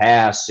were in the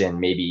past, and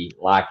maybe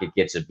Lockett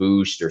gets a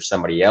boost or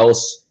somebody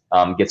else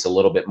gets a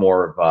little bit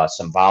more of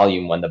some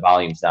volume when the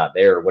volume's not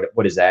there.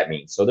 What does that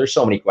mean? So there's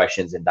so many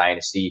questions in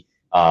Dynasty,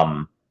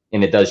 and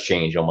it does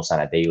change almost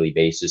on a daily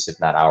basis, if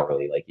not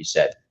hourly, like you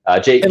said.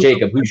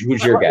 Jacob, who's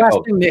your guy?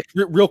 Nick,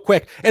 real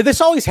quick, and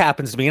this always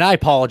happens to me, and I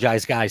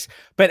apologize, guys,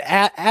 but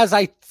as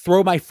I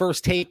throw my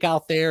first take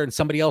out there and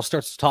somebody else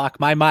starts to talk,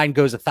 my mind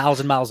goes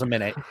 1,000 miles a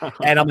minute,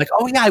 and I'm like,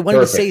 oh yeah, I wanted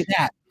to say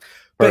that.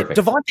 But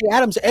Devontae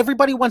Adams,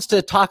 everybody wants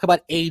to talk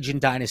about age in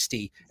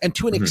Dynasty, and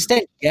to an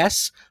extent,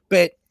 yes,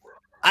 but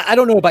I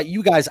don't know about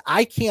you guys.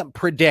 I can't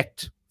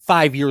predict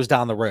 5 years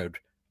down the road.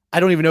 I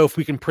don't even know if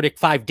we can predict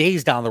 5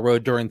 days down the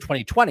road during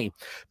 2020.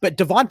 But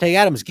Devontae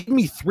Adams, give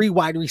me 3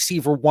 wide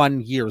receiver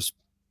 1 years,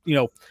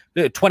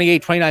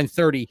 28, 29,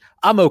 30.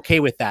 I'm okay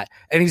with that.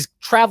 And he's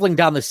traveling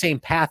down the same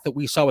path that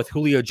we saw with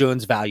Julio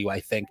Jones' value, I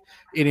think.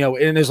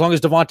 And as long as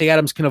Devontae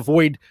Adams can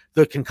avoid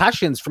the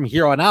concussions from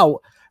here on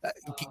out,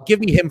 give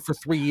me him for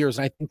 3 years.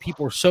 And I think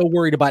people are so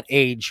worried about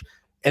age,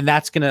 and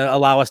that's going to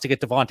allow us to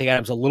get Devontae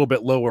Adams a little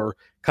bit lower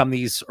come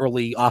these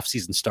early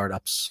offseason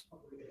startups.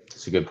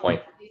 That's a good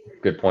point.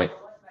 Good point.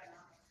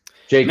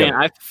 Jacob. Man,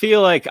 I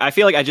feel like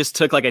I just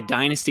took like a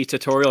dynasty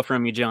tutorial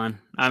from you, John.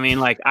 I mean,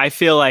 like, I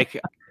feel like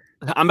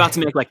I'm about to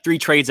make like 3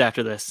 trades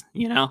after this.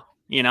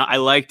 I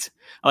liked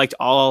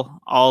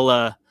all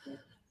of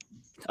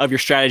your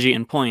strategy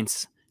and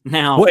points.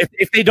 Now, well,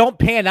 if they don't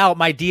pan out,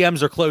 my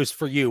DMs are closed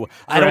for you.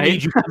 I don't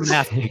need you coming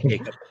after me,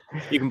 Jacob.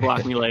 You can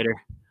block me later.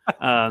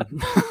 I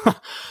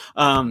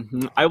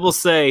will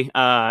say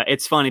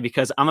it's funny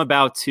because I'm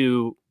about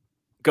to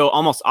go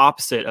almost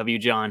opposite of you,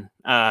 John.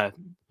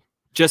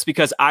 Just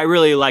because I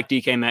really like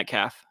DK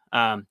Metcalf.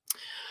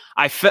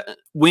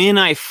 When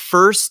I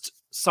first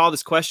saw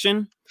this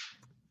question,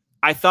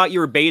 I thought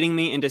you were baiting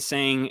me into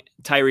saying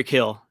Tyreek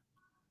Hill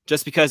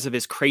just because of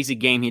his crazy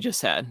game he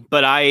just had.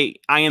 But I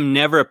am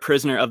never a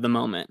prisoner of the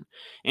moment.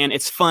 And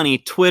it's funny,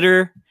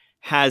 Twitter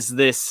has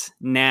this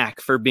knack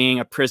for being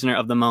a prisoner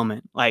of the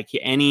moment. Like,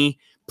 any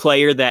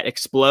player that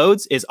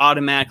explodes is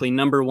automatically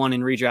number 1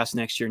 in redrafts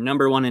next year,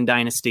 number 1 in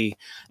Dynasty.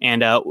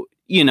 And,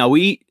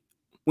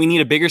 we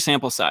need a bigger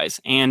sample size.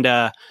 And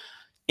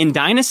in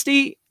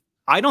Dynasty,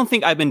 I don't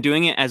think I've been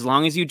doing it as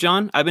long as you,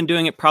 John. I've been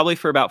doing it probably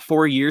for about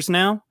 4 years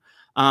now.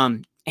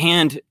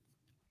 And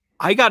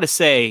I got to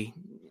say,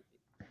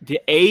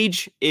 the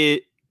age is...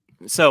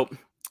 So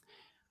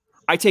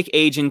I take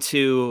age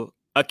into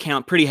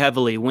account pretty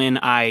heavily when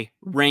I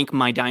rank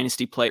my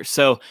Dynasty players.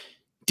 So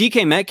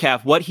DK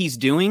Metcalf, what he's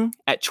doing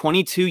at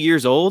 22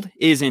 years old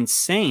is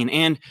insane.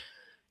 And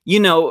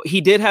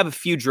he did have a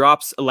few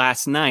drops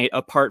last night,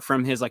 apart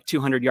from his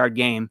 200-yard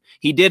game.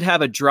 He did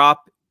have a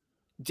drop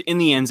in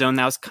the end zone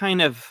that was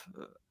kind of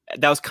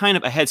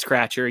a head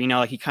scratcher.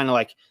 He kind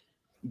of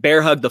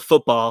bear hugged the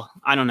football.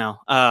 I don't know.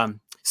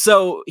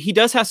 So he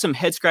does have some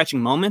head scratching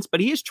moments, but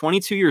he is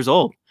 22 years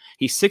old.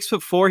 He's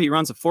 6'4". He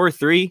runs a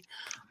 4.3,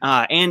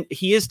 and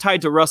he is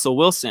tied to Russell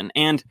Wilson.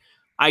 And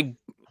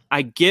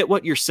I get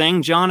what you're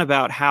saying, John,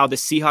 about how the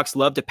Seahawks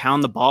love to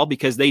pound the ball,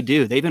 because they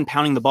do. They've been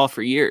pounding the ball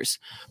for years,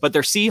 but the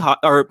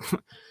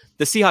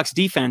Seahawks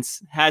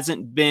defense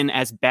hasn't been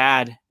as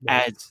bad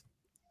as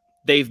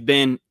they've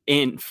been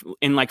in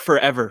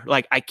forever.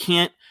 I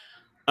can't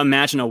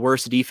imagine a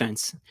worse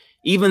defense.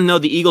 Even though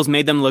the Eagles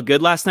made them look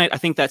good last night, I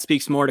think that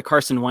speaks more to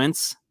Carson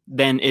Wentz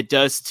than it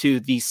does to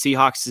the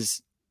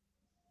Seahawks'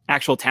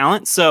 actual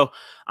talent. So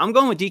I'm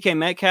going with DK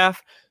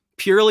Metcalf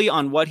purely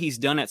on what he's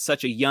done at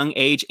such a young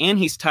age, and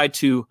he's tied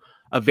to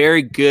a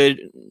very good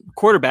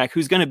quarterback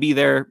who's going to be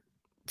there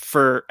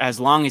for as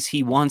long as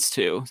he wants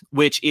to,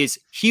 which is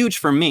huge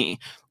for me.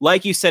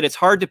 Like you said, it's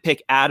hard to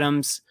pick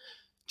Adams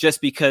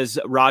just because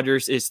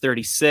Rodgers is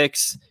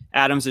 36,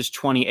 Adams is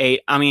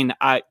 28. I mean,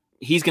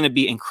 he's going to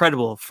be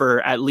incredible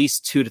for at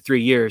least 2 to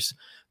 3 years.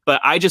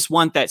 But I just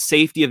want that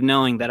safety of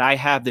knowing that I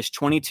have this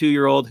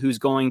 22-year-old who's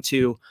going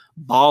to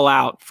ball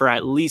out for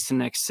at least the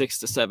next 6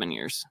 to 7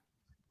 years.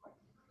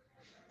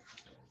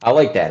 I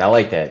like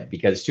that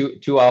because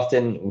too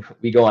often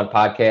we go on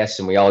podcasts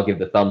and we all give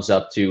the thumbs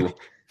up to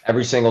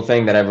every single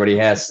thing that everybody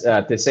has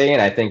to say.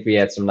 And I think we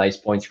had some nice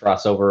points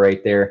crossover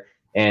right there.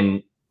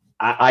 And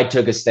I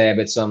took a stab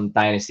at some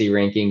dynasty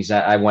rankings.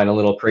 I went a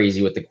little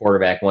crazy with the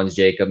quarterback ones,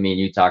 Jacob. Me and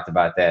you talked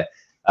about that.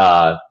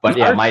 But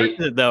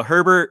yeah,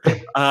 Herbert,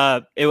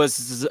 it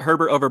was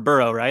Herbert over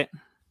Burrow, right?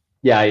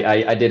 Yeah,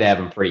 I did have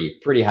him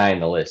pretty high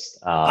in the list.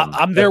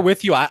 I'm there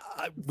with you.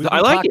 We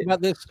like it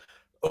about this.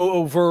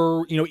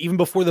 over, even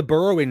before the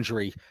Burrow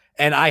injury.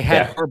 And I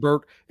had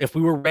Herbert, if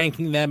we were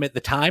ranking them at the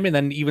time, and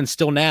then even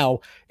still now,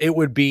 it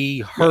would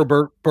be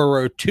Herbert,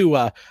 Burrow,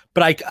 Tua.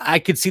 But I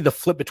could see the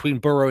flip between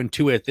Burrow and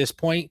Tua at this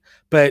point,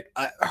 but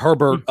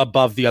Herbert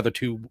above the other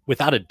two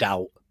without a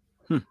doubt.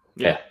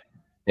 Yeah.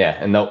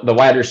 And the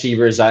wide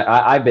receivers,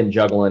 I've been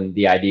juggling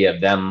the idea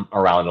of them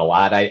around a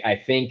lot. I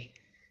think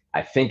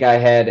I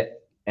had,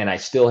 and I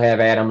still have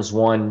Adams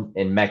 1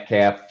 and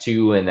Metcalf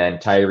 2, and then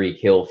Tyreek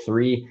Hill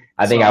 3.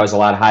 I think I was a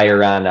lot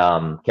higher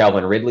on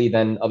Calvin Ridley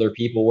than other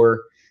people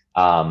were.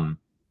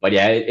 But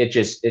yeah, it's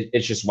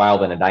just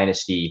wild in a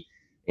dynasty,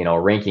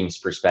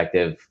 rankings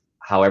perspective,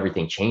 how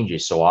everything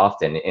changes so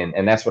often.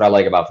 And that's what I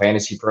like about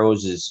Fantasy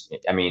Pros is,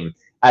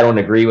 I don't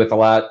agree with a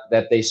lot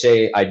that they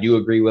say. I do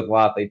agree with a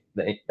lot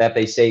that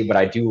they say, but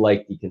I do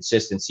like the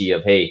consistency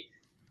of, hey,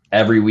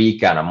 every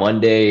week on a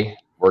Monday,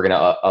 we're going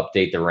to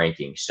update the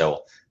rankings.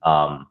 So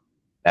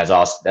that's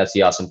awesome. That's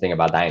the awesome thing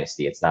about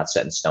Dynasty. It's not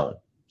set in stone.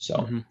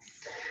 So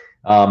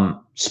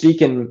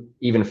speaking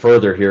even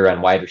further here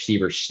on wide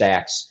receiver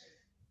stacks,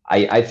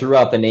 I threw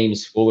out the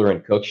names Fuller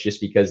and Cooks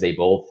just because they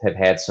both have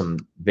had some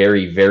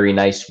very, very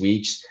nice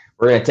weeks.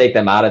 We're going to take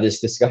them out of this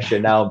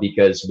discussion now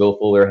because Will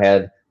Fuller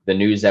had the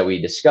news that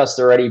we discussed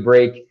already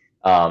break.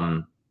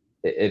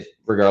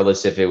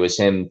 Regardless if it was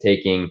him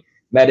taking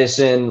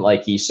medicine,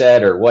 like he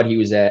said, or what he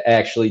was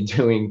actually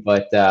doing.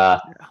 But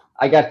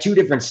I got two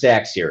different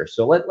stacks here.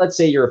 So let's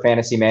say you're a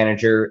fantasy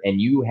manager and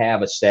you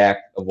have a stack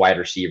of wide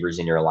receivers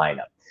in your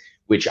lineup,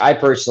 which I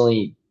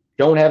personally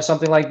don't have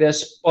something like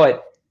this,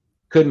 but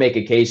could make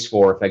a case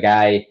for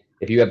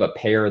if you have a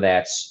pair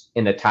that's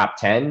in the top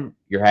 10,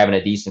 you're having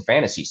a decent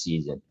fantasy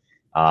season.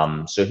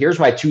 So here's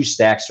my two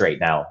stacks right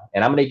now,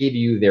 and I'm going to give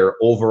you their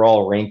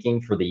overall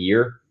ranking for the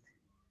year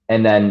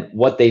and then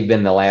what they've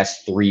been the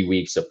last 3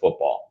 weeks of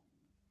football.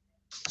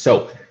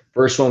 So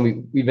first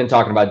one, we've been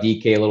talking about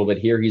DK a little bit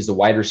here. He's the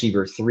wide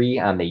receiver 3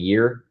 on the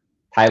year.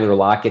 Tyler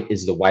Lockett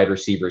is the wide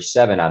receiver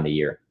 7 on the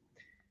year.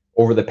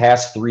 Over the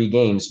past 3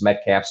 games,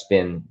 Metcalf's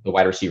been the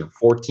wide receiver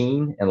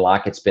 14 and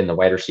Lockett's been the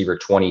wide receiver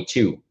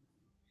 22.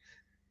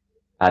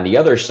 On the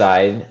other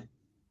side,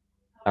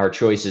 our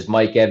choice is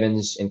Mike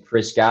Evans and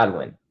Chris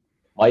Godwin.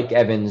 Mike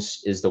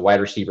Evans is the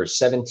wide receiver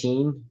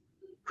 17.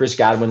 Chris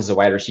Godwin is the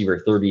wide receiver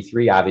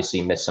 33.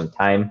 Obviously missed some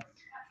time.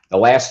 The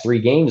last 3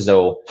 games,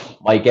 though,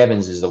 Mike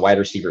Evans is the wide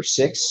receiver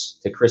 6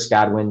 to Chris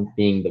Godwin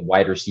being the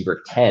wide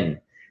receiver 10.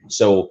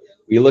 So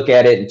we look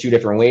at it in 2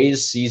 different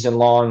ways. Season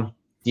long,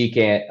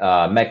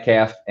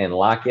 Metcalf and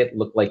Lockett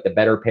look like the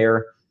better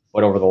pair.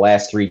 But over the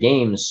last 3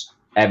 games,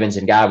 Evans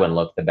and Godwin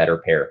look the better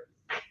pair.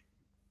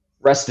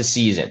 Rest of the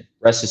season.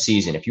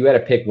 If you had to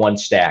pick one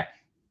stack,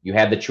 you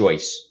had the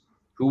choice.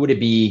 Who would it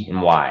be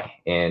and why?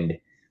 And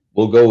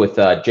we'll go with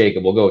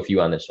Jacob. We'll go with you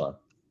on this one.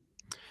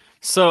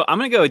 So I'm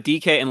going to go with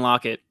DK and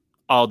Lockett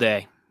all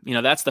day.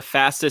 That's the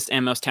fastest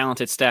and most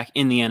talented stack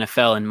in the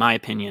NFL, in my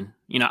opinion.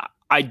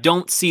 I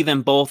don't see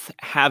them both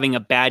having a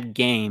bad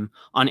game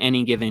on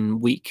any given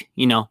week.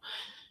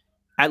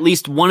 At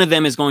least one of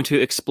them is going to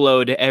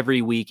explode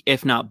every week,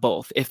 if not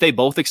both. If they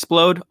both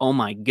explode, oh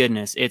my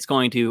goodness, it's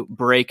going to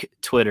break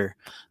Twitter.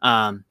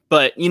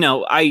 But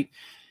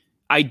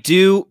I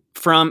do,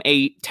 from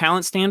a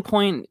talent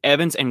standpoint,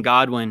 Evans and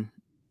Godwin,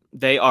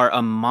 they are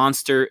a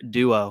monster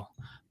duo.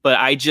 But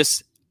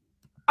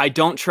I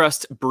don't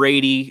trust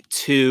Brady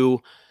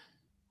to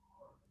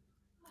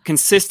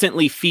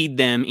consistently feed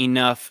them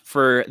enough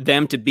for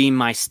them to be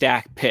my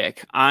stack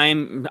pick.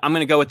 I'm going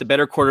to go with the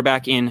better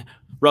quarterback in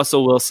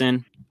Russell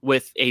Wilson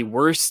with a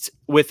worse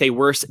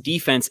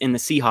defense in the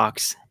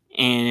Seahawks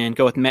and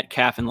go with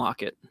Metcalf and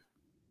Lockett.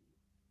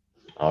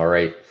 All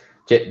right.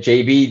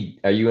 JB,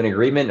 are you in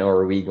agreement or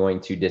are we going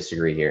to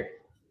disagree here?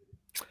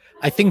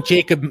 I think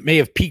Jacob may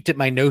have peeked at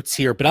my notes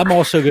here, but I'm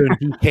also going to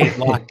DK and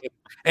Lockett.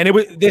 And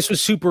this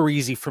was super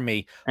easy for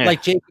me. Yeah.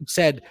 Like Jacob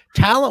said,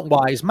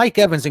 talent-wise, Mike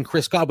Evans and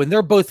Chris Godwin,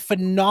 they're both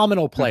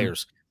phenomenal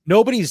players.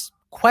 Nobody's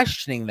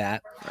questioning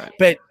that. Right.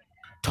 But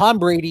Tom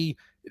Brady,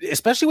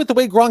 especially with the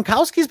way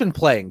Gronkowski's been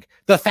playing,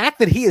 the fact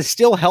that he is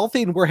still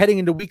healthy and we're heading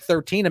into week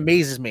 13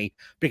 amazes me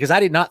because I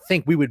did not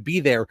think we would be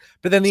there.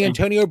 But then the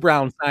Antonio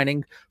Brown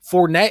signing,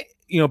 Fournette,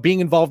 being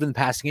involved in the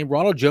passing game,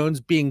 Ronald Jones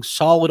being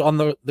solid on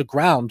the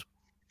ground.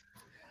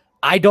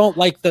 I don't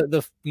like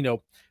the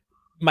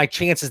my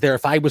chances there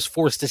if I was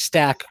forced to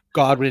stack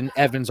Godwin and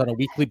Evans on a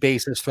weekly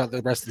basis throughout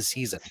the rest of the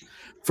season.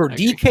 For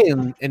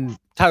DK and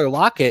Tyler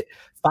Lockett,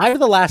 5 of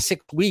the last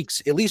 6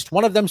 weeks, at least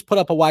one of them's put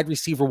up a wide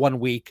receiver 1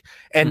 week,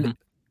 and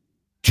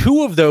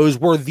 2 of those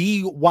were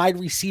the wide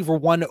receiver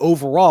 1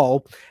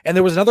 overall, and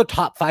there was another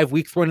top 5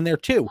 week thrown in there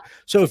too.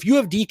 So if you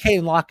have DK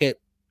and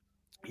Lockett,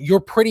 you're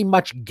pretty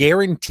much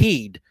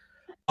guaranteed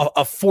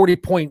a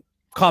 40-point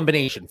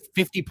combination,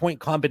 50-point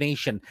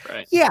combination.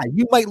 Right. Yeah,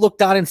 you might look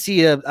down and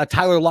see a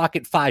Tyler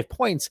Lockett 5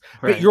 points,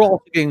 but you're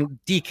also getting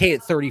DK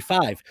at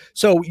 35.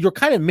 So you're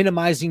kind of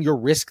minimizing your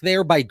risk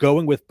there by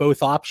going with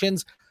both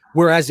options.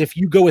 Whereas if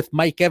you go with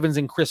Mike Evans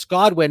and Chris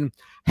Godwin,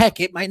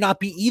 Heck, it might not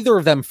be either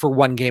of them for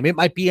one game. It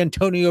might be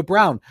Antonio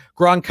Brown,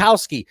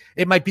 Gronkowski.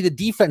 It might be the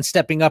defense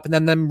stepping up and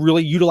then them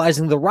really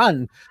utilizing the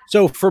run.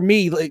 So for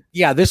me,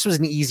 this was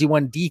an easy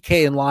one.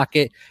 DK and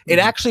Lockett. It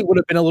actually would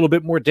have been a little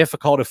bit more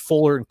difficult if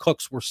Fuller and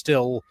Cooks were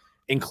still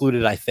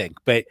included, I think.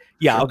 But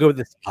yeah, I'll go with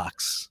the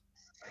Seahawks.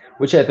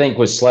 Which I think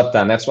was slept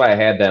on. That's why I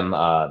had them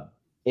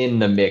in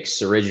the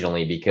mix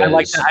originally, because I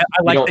like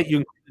that you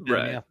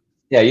included them,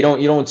 yeah, you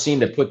don't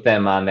seem to put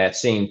them on that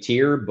same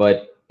tier,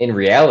 but in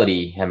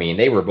reality, I mean,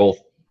 they were both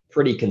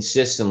pretty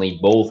consistently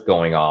both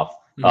going off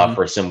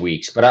for some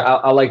weeks. But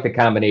I like the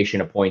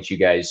combination of points you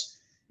guys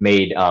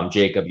made.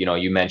 Jacob,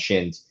 you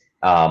mentioned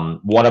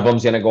one of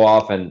them's going to go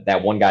off, and that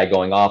one guy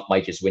going off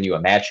might just win you a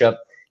matchup.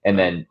 And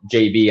then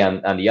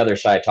JB on the other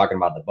side, talking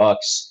about the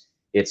Bucks,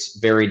 it's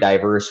very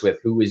diverse with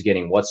who is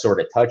getting what sort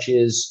of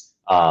touches,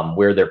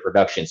 where their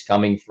production's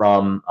coming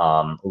from.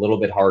 A little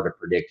bit hard to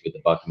predict with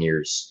the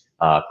Buccaneers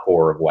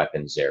core of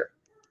weapons there.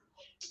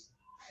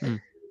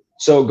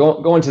 So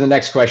going to the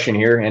next question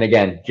here, and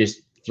again,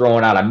 just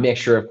throwing out a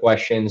mixture of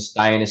questions: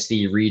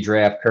 dynasty,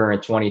 redraft,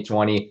 current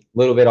 2020, a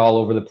little bit all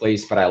over the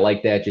place, but I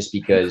like that just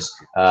because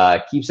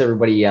keeps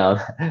everybody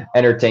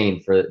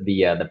entertained for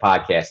the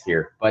podcast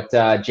here.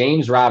 But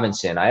James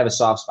Robinson, I have a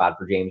soft spot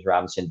for James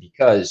Robinson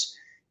because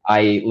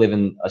I live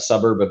in a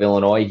suburb of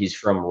Illinois. He's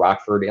from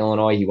Rockford,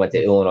 Illinois. He went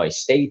to Illinois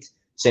State,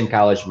 same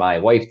college my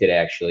wife did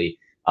actually,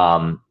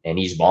 and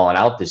he's balling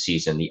out this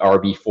season. The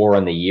RB4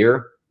 on the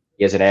year.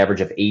 He has an average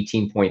of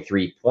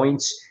 18.3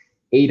 points,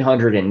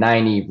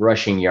 890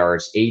 rushing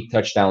yards, 8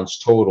 touchdowns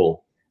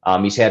total.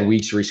 He's had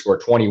weeks where he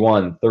scored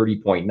 21,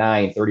 30.9,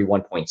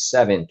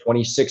 31.7,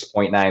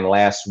 26.9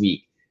 last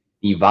week.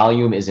 The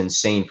volume is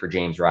insane for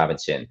James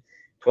Robinson.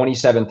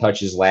 27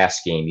 touches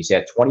last game. He's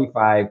had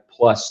 25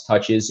 plus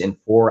touches in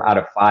 4 out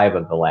of 5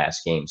 of the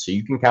last game. So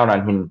you can count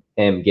on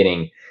him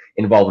getting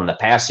involved in the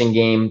passing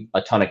game,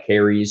 a ton of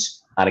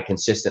carries on a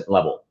consistent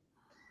level.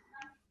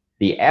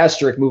 The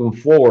asterisk moving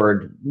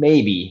forward,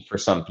 maybe for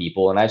some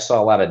people, and I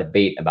saw a lot of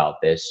debate about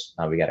this.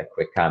 We got a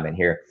quick comment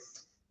here.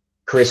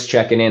 Chris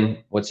checking in.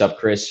 What's up,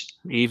 Chris?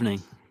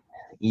 Evening.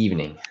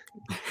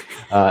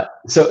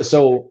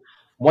 So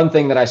one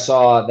thing that I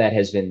saw that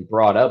has been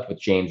brought up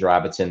with James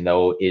Robinson,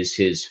 though, is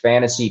his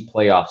fantasy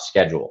playoff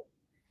schedule.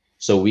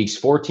 So weeks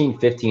 14,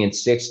 15, and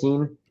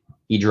 16,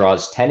 he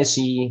draws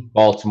Tennessee,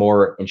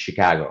 Baltimore, and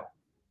Chicago.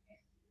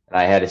 And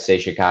I had to say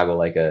Chicago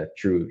like a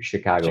true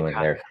Chicagoan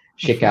there.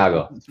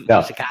 Chicago.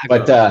 No, Chicago.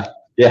 But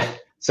yeah,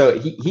 so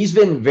he's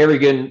been very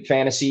good in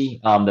fantasy.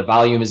 The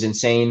volume is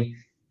insane.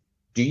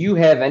 Do you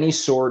have any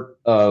sort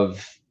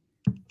of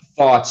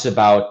thoughts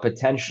about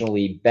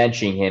potentially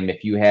benching him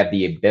if you have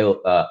the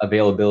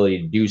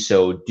availability to do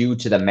so due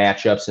to the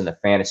matchups in the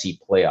fantasy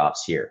playoffs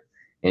here?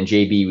 And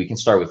JB, we can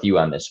start with you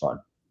on this one.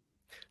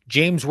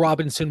 James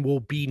Robinson will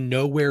be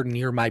nowhere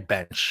near my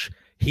bench.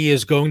 He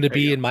is going to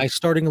be in my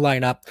starting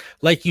lineup.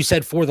 Like you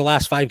said, for the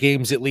last 5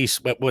 games, at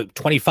least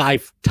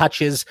 25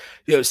 touches,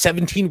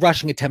 17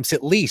 rushing attempts,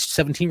 at least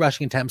 17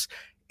 rushing attempts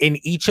in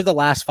each of the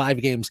last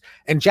 5 games.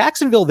 And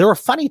Jacksonville, they're a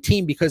funny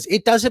team because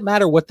it doesn't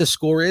matter what the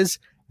score is.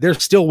 They're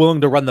still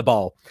willing to run the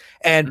ball.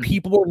 And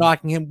people were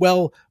knocking him.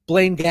 Well,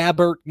 Blaine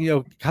Gabbert,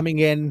 coming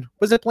in.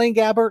 Was it Blaine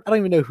Gabbert? I don't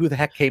even know who the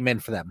heck came in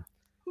for them.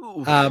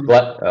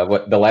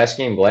 What the last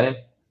game, Glennon?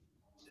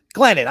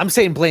 Glennon. I'm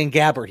saying Blaine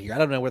Gabbert here. I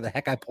don't know where the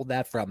heck I pulled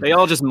that from. They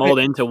all just mold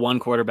into one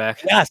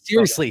quarterback. Yeah,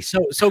 seriously.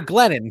 So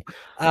Glennon,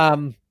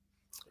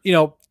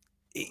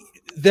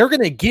 they're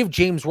going to give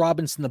James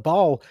Robinson the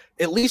ball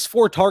at least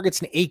 4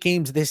 targets in 8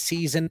 games this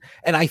season.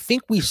 And I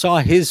think we saw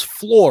his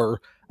floor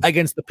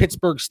against the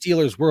Pittsburgh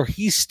Steelers where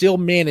he still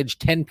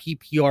managed 10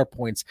 PPR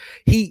points.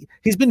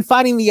 He's been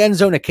finding the end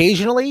zone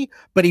occasionally,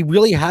 but he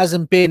really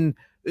hasn't been,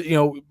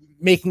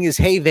 making his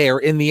hay there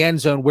in the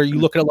end zone where you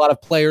look at a lot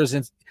of players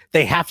and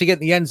they have to get in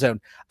the end zone.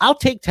 I'll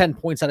take 10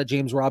 points out of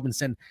James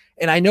Robinson.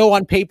 And I know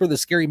on paper, the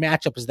scary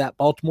matchup is that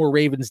Baltimore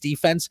Ravens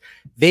defense.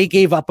 They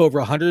gave up over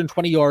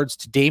 120 yards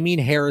to Damian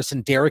Harris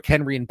and Derrick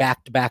Henry in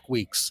back-to-back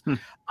weeks.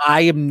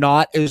 I am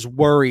not as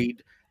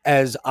worried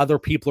as other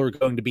people are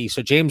going to be.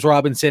 So James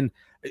Robinson,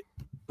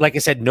 like I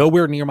said,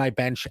 nowhere near my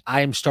bench.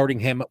 I am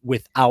starting him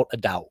without a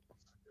doubt.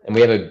 And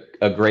we have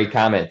a great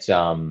comment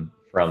from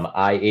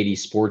I-80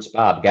 Sports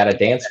Bob. Got to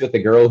dance with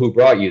the girl who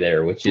brought you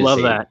there, which is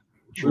love that.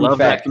 Love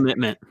that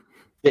commitment.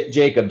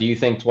 Jacob, do you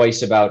think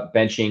twice about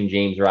benching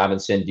James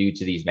Robinson due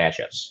to these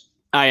matchups?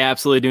 I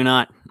absolutely do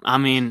not. I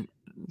mean,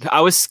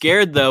 I was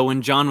scared, though,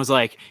 when John was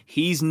like,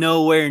 he's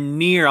nowhere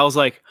near. I was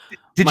like,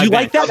 did you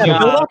like that?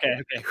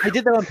 Okay. I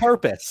did that on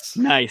purpose.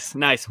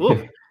 Nice.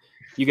 Woo.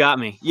 You got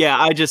me. Yeah,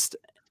 I just,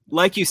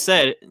 like you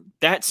said,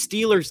 that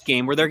Steelers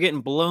game where they're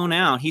getting blown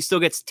out, he still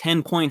gets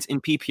 10 points in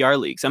PPR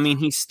leagues. I mean,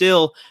 he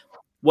still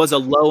was a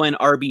low-end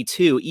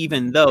RB2,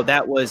 even though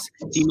that was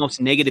the most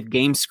negative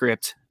game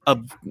script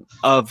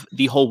of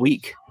the whole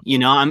week.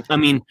 I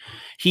mean,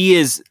 he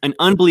is an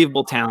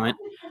unbelievable talent,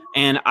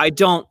 and I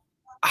don't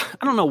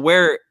know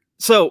where.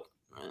 So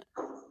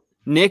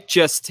Nick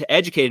just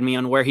educated me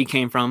on where he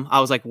came from. I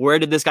was like, where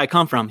did this guy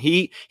come from?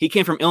 He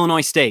came from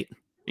Illinois State.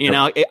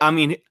 I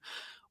mean,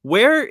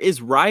 Where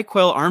is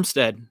Raquel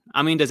Armstead?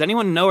 I mean, does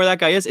anyone know where that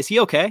guy is? Is he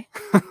okay?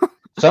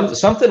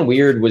 Something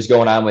weird was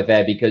going on with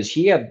that because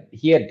he had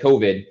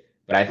COVID,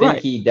 but I think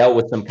he dealt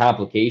with some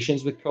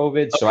complications with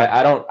COVID. So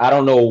I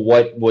don't know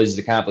what was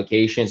the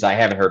complications. I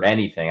haven't heard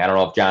anything. I don't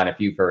know if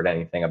you've heard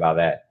anything about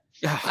that.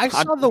 I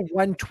saw the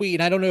one tweet,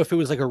 and I don't know if it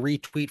was like a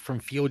retweet from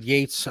Field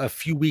Yates a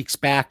few weeks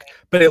back,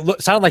 but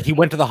it sounded like he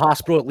went to the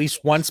hospital at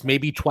least once,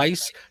 maybe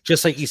twice,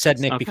 just like you said,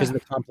 Nick, because of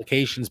the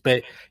complications.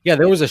 But yeah,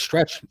 there was a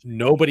stretch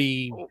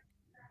nobody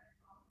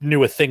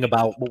knew a thing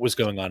about what was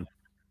going on.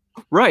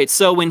 Right.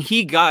 So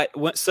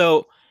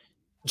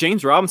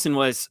James Robinson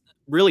was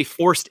really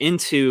forced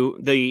into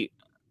the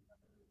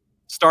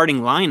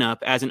starting lineup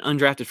as an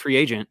undrafted free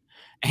agent,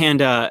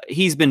 and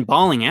he's been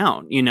balling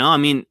out. I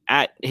mean,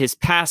 at his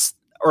past,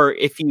 or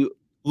if you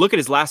look at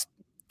his last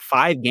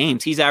 5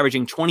 games, he's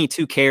averaging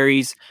 22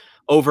 carries,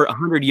 over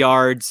 100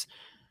 yards,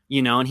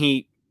 and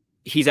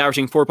he's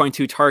averaging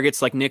 4.2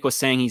 targets. Like Nick was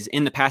saying, he's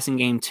in the passing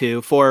game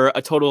too for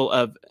a total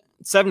of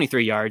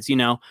 73 yards,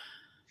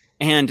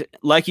 and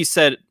like you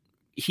said,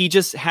 he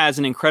just has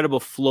an incredible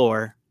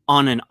floor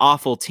on an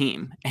awful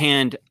team.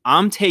 And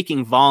I'm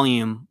taking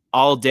volume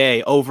all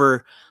day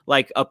over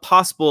like a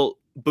possible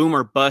boom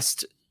or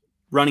bust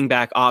running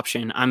back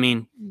option. I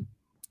mean,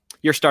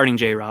 you're starting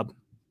J-Rob.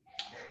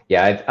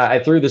 Yeah, I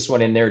threw this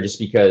one in there just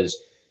because,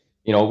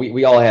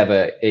 we all have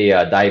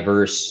a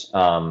diverse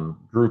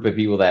group of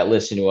people that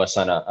listen to us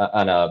on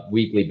a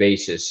weekly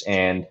basis.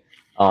 And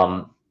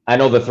I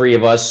know the 3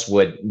 of us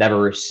would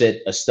never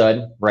sit a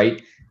stud,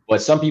 right?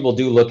 But some people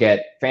do look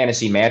at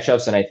fantasy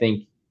matchups, and I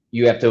think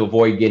you have to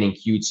avoid getting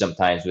cute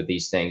sometimes with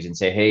these things and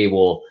say, hey,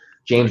 well,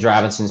 James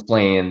Robinson's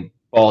playing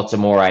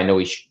Baltimore. I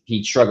know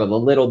he struggled a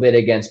little bit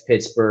against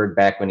Pittsburgh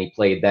back when he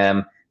played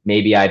them.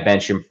 Maybe I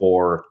bench him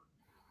for,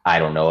 I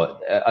don't know,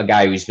 a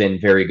guy who's been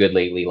very good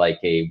lately, like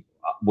a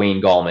Wayne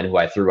Gallman, who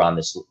I threw on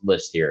this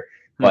list here.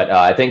 But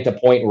I think the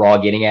point we're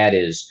all getting at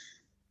is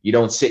you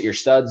don't sit your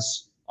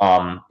studs.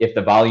 If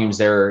the volume's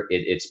there,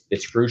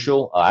 it's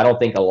crucial. I don't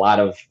think a lot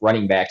of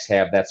running backs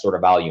have that sort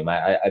of volume.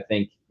 I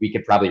think we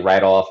could probably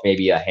write off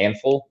maybe a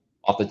handful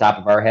off the top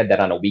of our head that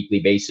on a weekly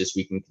basis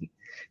we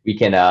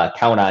can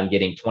count on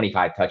getting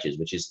 25 touches,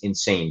 which is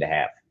insane to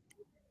have.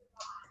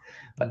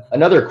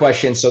 Another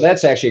question. So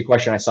that's actually a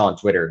question I saw on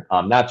Twitter,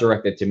 not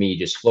directed to me,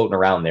 just floating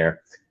around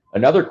there.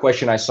 Another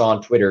question I saw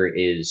on Twitter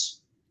is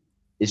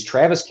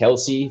Travis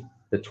Kelce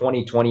the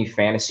 2020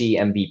 fantasy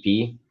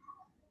MVP?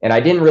 And I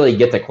didn't really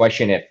get the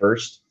question at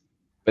first,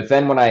 but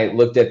then when I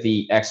looked at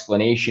the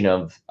explanation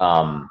of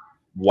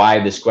why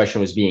this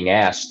question was being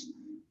asked,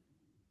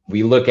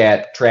 we look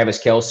at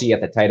Travis Kelce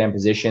at the tight end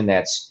position.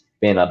 That's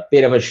been a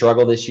bit of a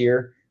struggle this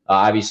year.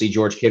 Obviously,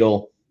 George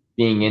Kittle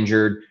being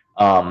injured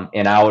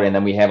and out. And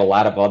then we have a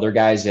lot of other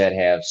guys that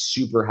have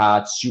super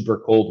hot, super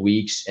cold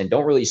weeks and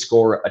don't really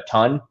score a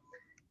ton.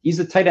 He's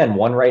the tight end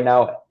 1 right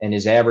now, and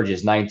his average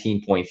is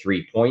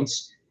 19.3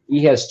 points.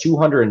 He has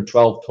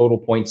 212 total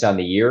points on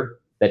the year.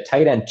 The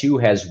tight end 2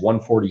 has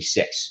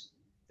 146.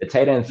 The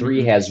tight end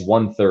 3 has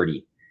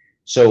 130.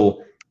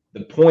 So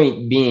the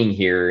point being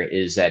here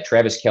is that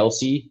Travis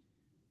Kelce,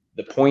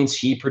 the points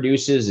he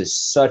produces is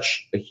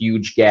such a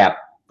huge gap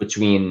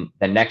between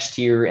the next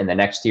tier and the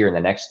next tier and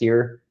the next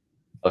tier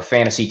of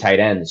fantasy tight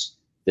ends.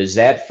 Does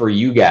that, for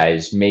you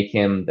guys, make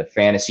him the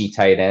fantasy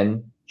tight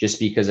end just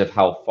because of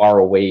how far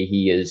away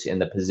he is in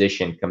the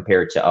position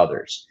compared to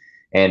others?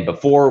 And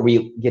before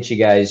we get you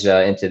guys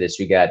into this,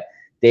 we got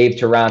Dave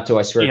Toronto.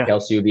 I swear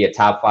Kelce would be a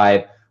top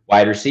 5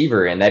 wide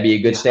receiver, and that'd be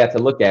a good stat to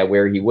look at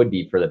where he would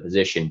be for the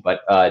position.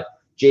 But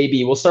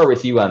JB, we'll start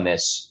with you on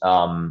this.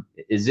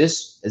 Is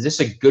this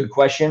a good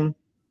question?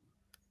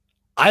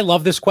 I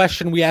love this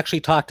question. We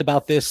actually talked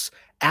about this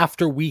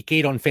after week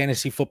 8 on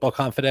Fantasy Football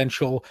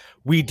Confidential.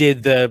 We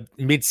did the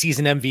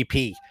midseason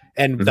MVP,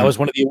 and that was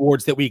one of the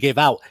awards that we gave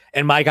out.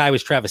 And my guy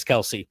was Travis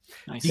Kelce.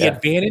 Nice. The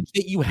advantage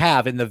that you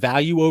have in the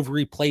value over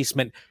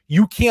replacement,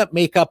 you can't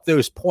make up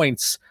those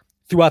points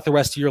throughout the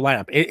rest of your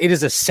lineup. It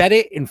is a set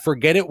it and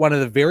forget it. One of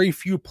the very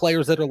few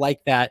players that are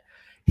like that.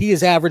 He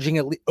is averaging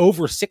at least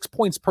over 6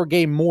 points per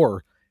game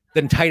more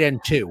than tight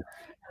end 2.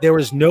 There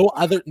is no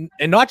other,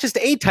 and not just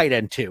a tight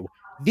end 2,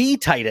 the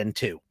tight end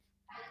 2.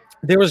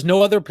 There is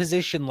no other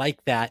position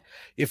like that.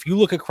 If you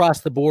look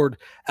across the board,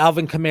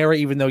 Alvin Kamara,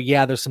 even though,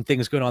 there's some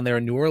things going on there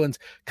in New Orleans,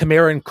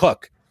 Kamara and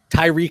Cook,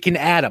 Tyreek and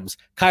Adams,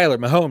 Kyler,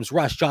 Mahomes,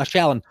 Rush, Josh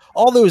Allen,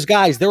 all those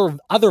guys, there are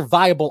other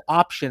viable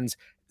options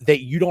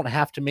that you don't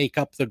have to make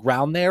up the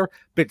ground there.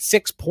 But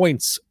 6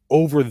 points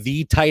over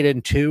the tight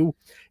end 2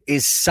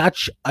 is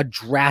such a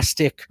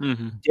drastic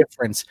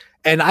difference.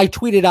 And I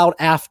tweeted out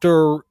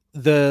after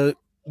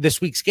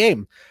this week's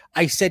game,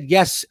 I said,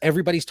 yes,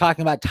 everybody's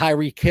talking about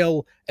Tyreek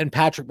Hill and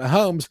Patrick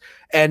Mahomes,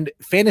 and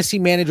fantasy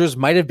managers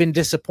might have been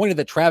disappointed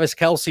that Travis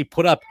Kelce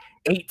put up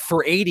 8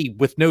 for 80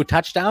 with no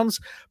touchdowns,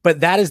 but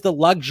that is the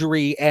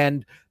luxury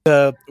and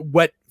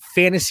what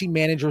fantasy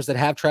managers that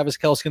have Travis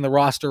Kelce in the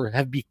roster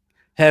have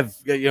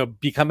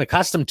become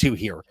accustomed to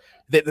here.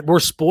 That we're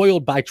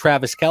spoiled by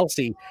Travis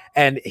Kelce,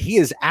 and he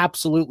is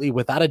absolutely,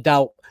 without a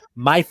doubt,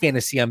 my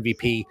fantasy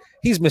MVP.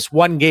 He's missed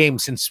one game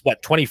since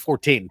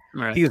 2014.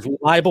 Right. He is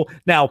reliable.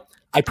 Now,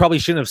 I probably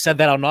shouldn't have said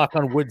that. I'll knock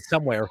on wood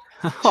somewhere.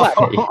 But,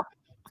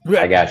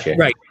 I got you.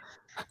 Right.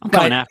 I'm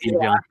coming after you,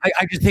 John.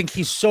 I just think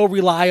he's so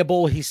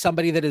reliable. He's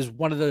somebody that is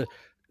one of the,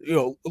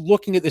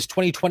 looking at this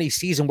 2020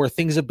 season where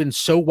things have been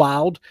so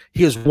wild,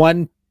 he is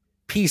one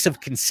piece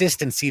of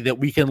consistency that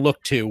we can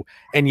look to.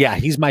 And yeah,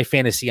 he's my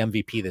fantasy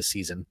MVP this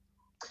season.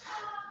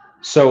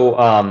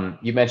 So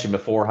you mentioned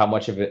before how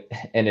much of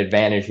an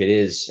advantage it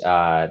is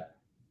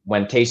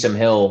when Taysom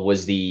Hill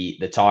was the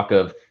talk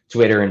of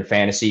Twitter and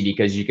fantasy,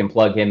 because you can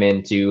plug him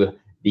into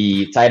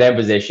the tight end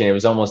position. It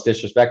was almost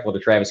disrespectful to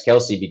Travis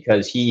Kelce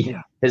because he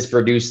has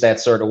produced that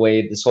sort of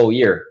way this whole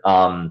year.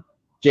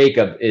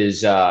 Jacob,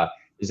 is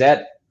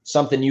that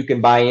something you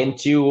can buy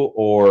into,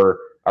 or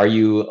are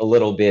you a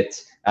little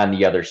bit on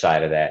the other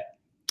side of that?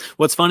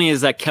 What's funny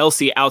is that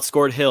Kelce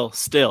outscored Hill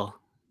still.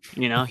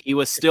 He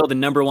was still the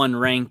number 1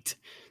 ranked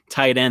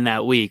tight end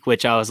that week,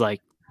 which I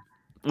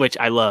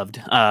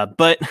loved.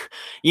 But,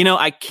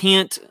 I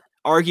can't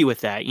argue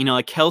with that.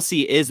 Like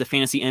Kelce is the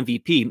fantasy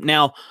MVP.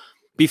 Now,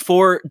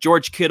 before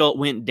George Kittle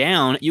went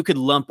down, you could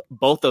lump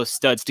both those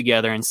studs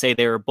together and say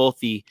they were both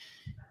the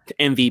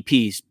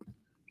MVPs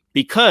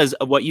because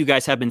of what you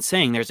guys have been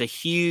saying. There's a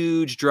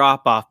huge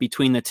drop off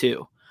between the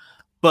two,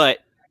 but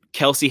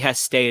Kelce has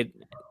stayed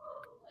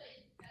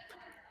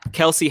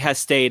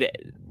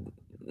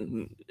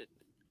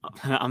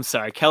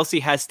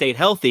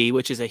healthy,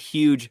 which is a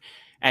huge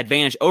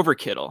advantage over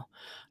Kittle.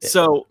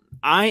 So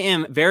I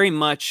am very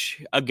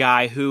much a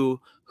guy who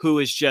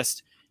is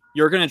just,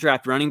 you're going to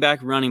draft running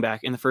back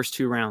in the first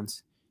 2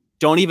 rounds.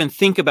 Don't even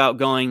think about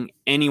going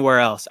anywhere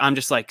else. I'm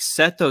just like,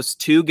 set those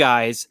 2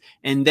 guys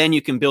and then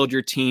you can build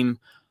your team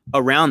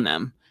around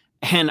them.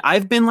 And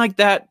I've been like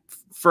that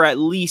for at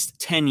least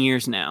 10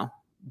 years now,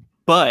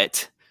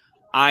 but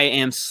I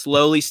am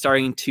slowly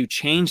starting to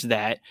change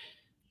that,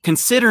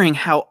 considering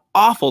how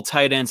awful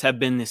tight ends have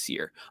been this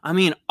year. I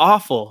mean,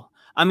 awful.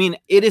 I mean,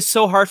 it is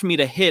so hard for me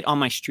to hit on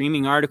my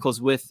streaming articles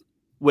with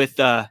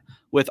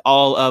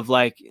all of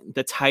like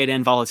the tight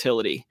end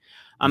volatility.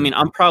 I mean,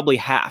 I'm probably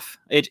half.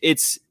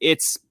 It's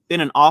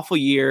been an awful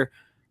year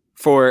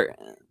for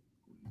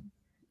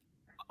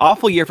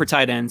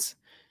tight ends.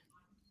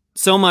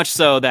 So much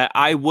so that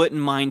I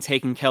wouldn't mind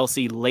taking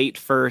Kelce late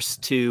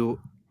first to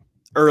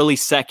early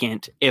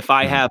second if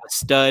I have a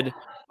stud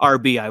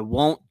RB. I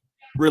won't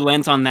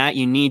relent on that.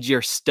 You need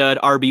your stud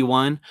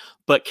RB1,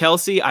 but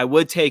Kelce I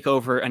would take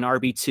over an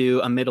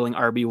RB2, a middling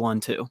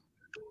RB1 too.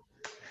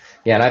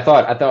 Yeah, and I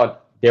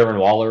thought Darren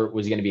Waller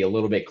was going to be a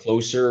little bit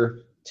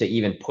closer to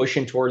even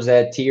pushing towards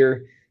that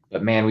tier,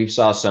 but man, we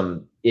saw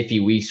some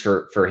iffy weeks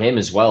for him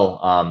as well.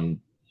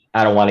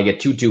 I don't want to get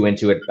too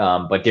into it,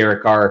 but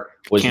Derek Carr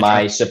was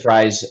my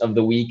surprise of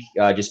the week,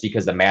 just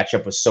because the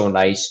matchup was so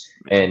nice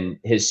and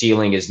his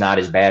ceiling is not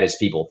as bad as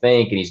people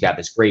think, and he's got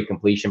this great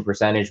completion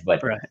percentage.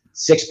 But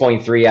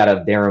 6.3 out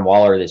of Darren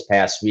Waller this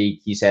past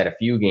week. He's had a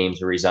few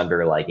games where he's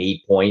under like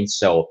 8 points,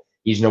 so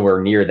he's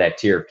nowhere near that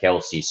tier of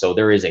Kelce. So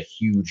there is a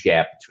huge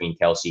gap between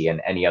Kelce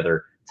and any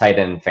other tight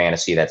end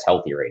fantasy that's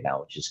healthy right now,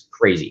 which is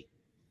crazy.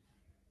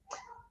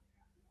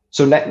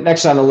 So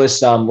next on the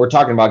list, we're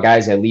talking about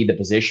guys that lead the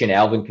position.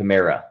 Alvin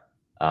Kamara,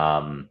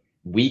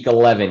 week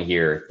 11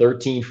 here,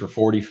 13 for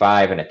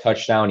 45 and a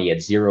touchdown. He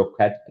had 0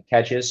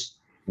 catches.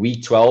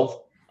 Week 12,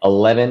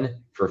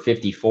 11 for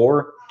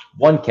 54,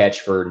 1 catch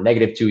for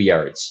 -2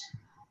 yards.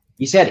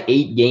 He's had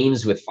 8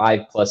 games with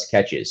 5+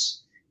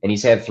 catches, and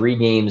he's had 3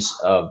 games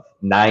of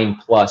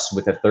 9+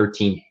 with a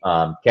 13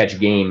 catch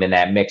game in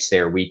that mix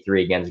there, week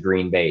 3 against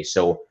Green Bay.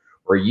 So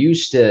we're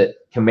used to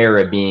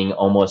Kamara being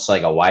almost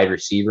like a wide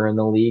receiver in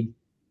the league.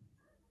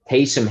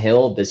 Taysom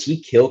Hill, does he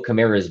kill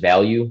Kamara's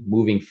value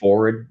moving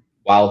forward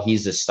while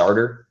he's a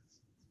starter?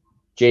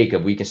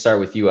 Jacob, we can start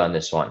with you on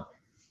this one.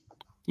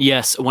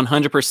 Yes,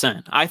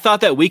 100%. I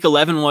thought that week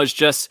 11 was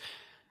just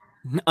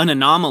an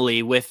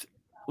anomaly with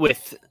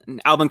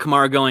Alvin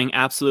Kamara going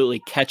absolutely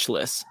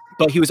catchless,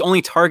 but he was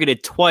only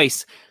targeted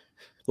twice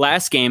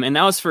last game, and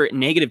that was for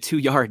 -2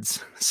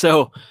 yards.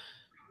 So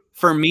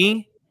for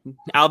me,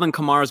 Alvin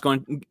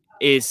Kamara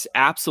is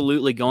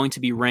absolutely going to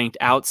be ranked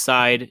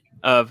outside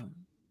of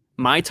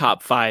my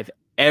top 5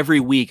 every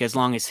week as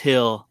long as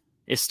Hill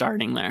is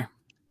starting there.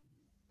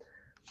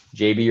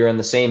 JB, you're in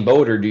the same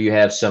boat, or do you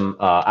have some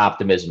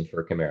optimism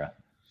for Kamara?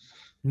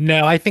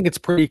 No, I think it's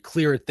pretty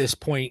clear at this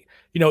point.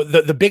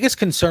 The biggest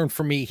concern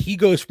for me, he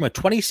goes from a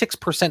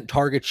 26%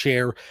 target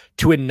share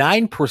to a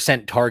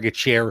 9% target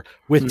share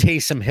with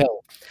Taysom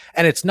Hill.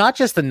 And it's not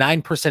just the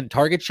 9%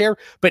 target share,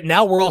 but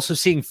now we're also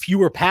seeing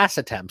fewer pass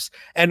attempts.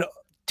 And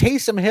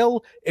Taysom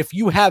Hill, if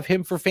you have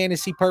him for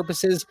fantasy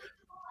purposes,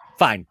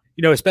 fine.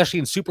 Especially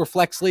in super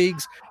flex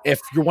leagues, if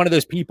you're one of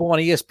those people on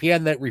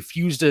ESPN that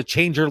refuse to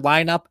change your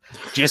lineup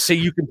just so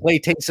you can play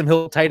Taysom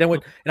Hill tight end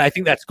with, and I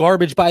think that's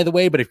garbage, by the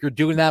way, but if you're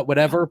doing that,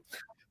 whatever.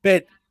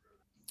 But,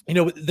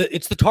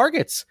 it's the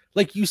targets.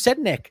 Like you said,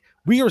 Nick,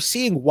 we are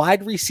seeing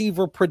wide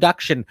receiver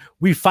production.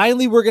 We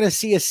finally were going to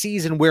see a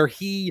season where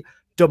he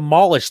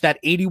demolished that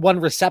 81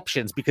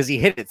 receptions because he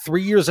hit it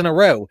 3 years in a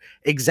row,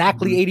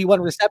 exactly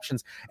 81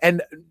 receptions.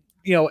 And,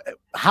 you know,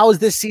 how is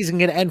this season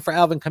going to end for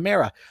Alvin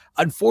Kamara?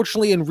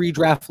 Unfortunately, in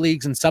redraft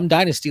leagues and some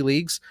dynasty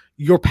leagues,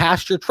 you're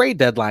past your trade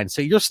deadline.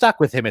 So you're stuck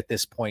with him at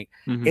this point.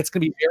 It's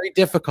going to be very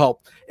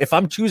difficult. If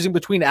I'm choosing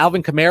between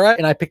Alvin Kamara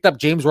and I picked up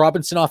James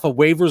Robinson off of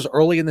waivers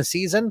early in the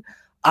season,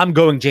 I'm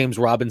going James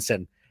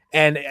Robinson.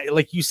 And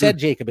like you said,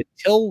 Jacob,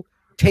 until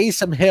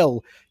Taysom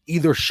Hill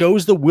either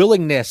shows the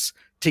willingness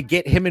to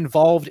get him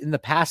involved in the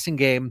passing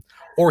game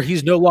or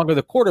he's no longer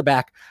the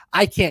quarterback,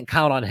 I can't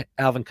count on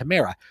Alvin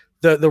Kamara.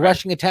 The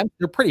rushing attempts,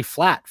 they're pretty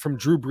flat from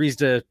Drew Brees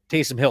to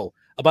Taysom Hill,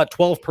 about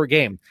 12 per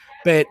game.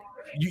 But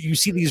you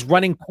see these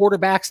running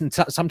quarterbacks, and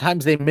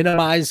sometimes they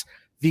minimize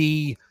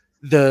the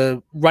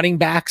running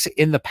backs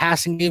in the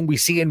passing game. We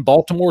see in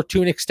Baltimore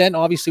to an extent,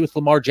 obviously with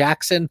Lamar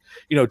Jackson,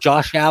 you know,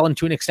 Josh Allen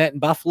to an extent in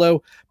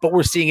Buffalo, but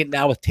we're seeing it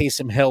now with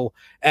Taysom Hill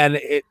and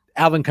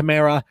Alvin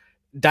Kamara.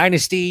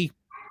 Dynasty,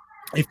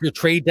 if your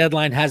trade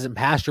deadline hasn't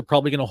passed, you're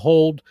probably going to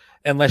hold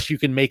unless you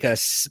can make a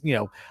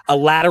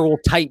lateral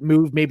type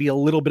move, maybe a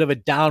little bit of a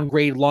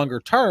downgrade longer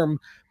term.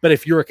 But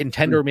if you're a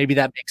contender, maybe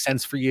that makes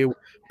sense for you.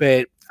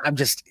 But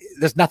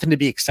there's nothing to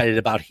be excited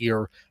about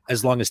here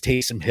as long as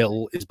Taysom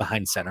Hill is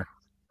behind center.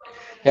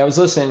 Yeah, I was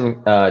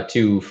listening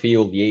to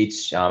Field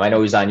Yates. I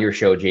know he's on your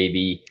show,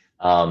 JB,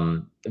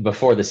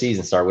 before the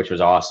season started, which was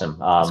awesome.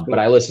 But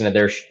I listen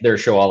to their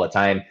show all the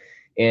time.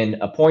 And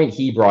a point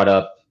he brought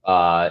up,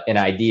 an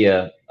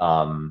idea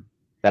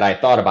that I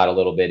thought about a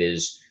little bit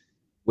is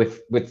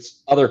with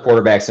other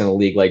quarterbacks in the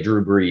league, like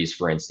Drew Brees,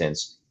 for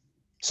instance,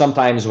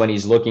 sometimes when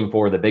he's looking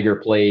for the bigger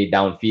play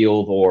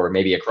downfield or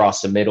maybe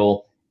across the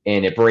middle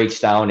and it breaks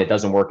down, it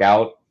doesn't work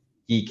out,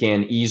 he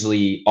can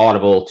easily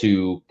audible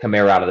to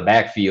Kamara out of the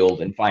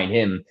backfield and find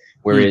him.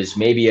 Whereas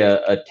maybe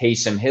a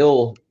Taysom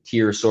Hill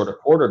tier sort of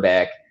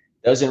quarterback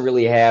doesn't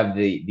really have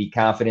the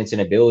confidence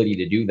and ability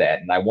to do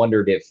that. And I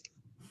wondered if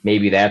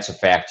maybe that's a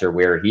factor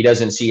where he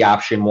doesn't see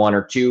option 1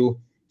 or 2,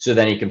 so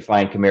then he can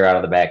find Kamara out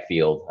of the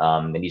backfield.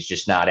 And he's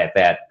just not at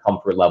that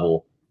comfort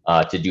level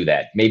to do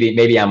that.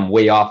 Maybe I'm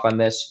way off on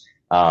this,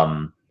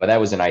 but that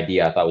was an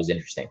idea I thought was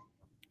interesting.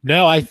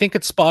 No, I think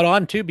it's spot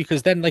on too,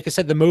 because then, like I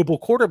said, the mobile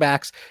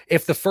quarterbacks,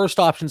 if the first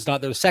option's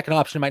not there, the second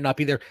option might not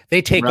be there,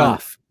 they take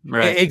off.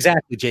 Right.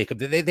 Exactly, Jacob.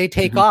 They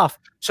take off.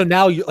 So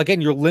now,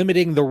 you're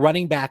limiting the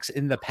running backs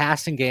in the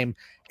passing game.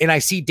 And I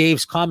see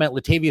Dave's comment,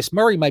 Latavius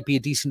Murray might be a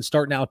decent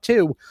start now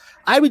too.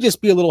 I would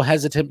just be a little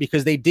hesitant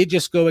because they did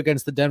just go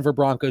against the Denver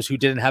Broncos, who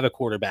didn't have a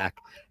quarterback,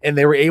 and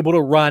they were able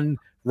to run.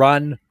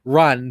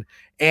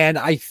 And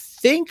I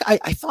think I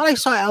thought I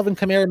saw Alvin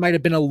Kamara might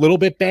have been a little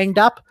bit banged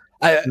up.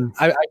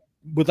 I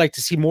would like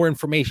to see more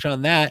information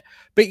on that.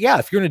 But yeah,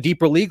 if you're in a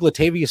deeper league,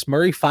 Latavius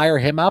Murray, fire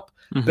him up.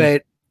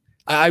 But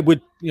I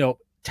would,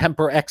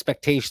 temper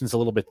expectations a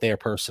little bit there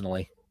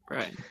personally.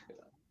 Right.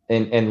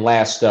 And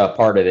last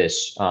part of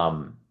this,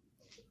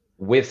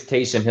 with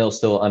Taysom Hill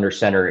still under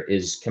center,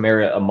 is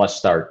Kamara a must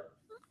start?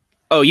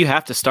 Oh, you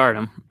have to start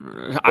him.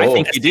 I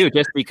think you do,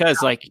 just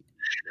because, like,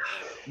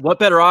 what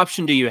better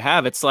option do you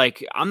have? It's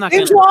like, I'm not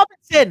going to. James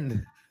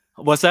Robinson.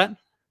 What's that?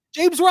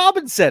 James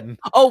Robinson.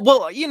 Oh,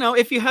 well,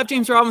 if you have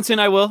James Robinson,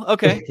 I will.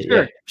 Okay,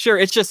 sure.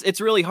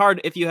 It's really hard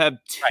if you have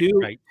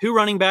two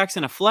running backs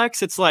and a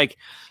flex. It's like,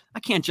 I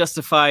can't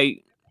justify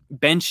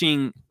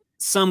benching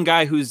some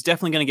guy who's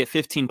definitely going to get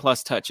 15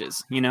 plus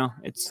touches, and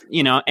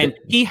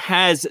he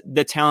has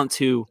the talent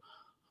to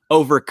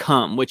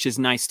overcome, which is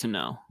nice to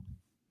know.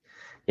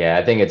 Yeah,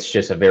 I think it's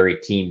just a very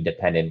team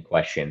dependent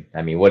question.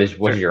 I mean, what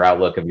does your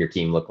outlook of your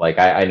team look like?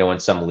 I know in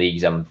some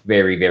leagues I'm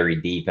very, very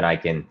deep and I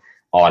can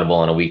audible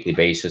on a weekly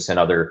basis. In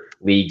other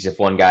leagues, if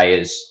one guy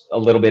is a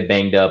little bit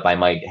banged up, I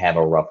might have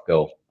a rough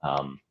go.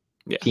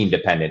 Team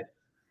dependent.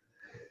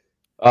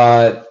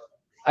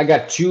 I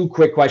got 2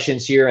 quick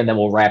questions here, and then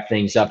we'll wrap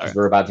things up because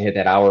we're about to hit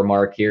that hour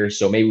mark here.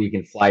 So maybe we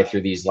can fly through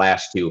these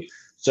last 2.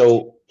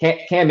 So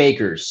Cam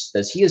Akers,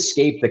 does he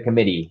escape the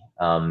committee?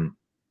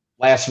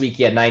 Last week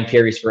he had 9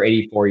 carries for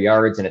 84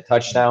 yards and a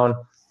touchdown.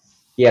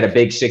 He had a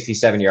big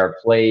 67-yard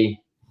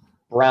play.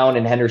 Brown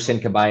and Henderson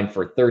combined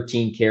for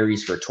 13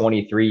 carries for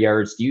 23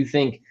 yards. Do you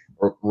think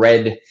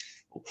red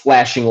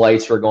flashing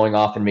lights were going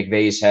off in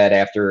McVay's head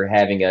after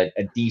having a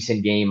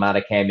decent game out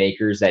of Cam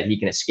Akers that he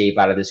can escape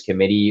out of this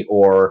committee?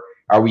 Or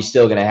are we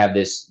still going to have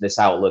this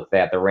outlook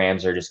that the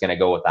Rams are just going to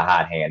go with the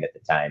hot hand at the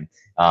time?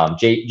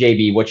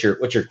 JB, what's your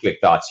quick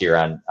thoughts here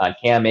on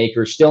Cam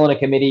Akers still in a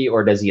committee,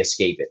 or does he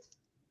escape it?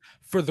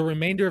 For the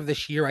remainder of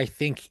this year, I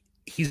think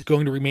he's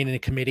going to remain in a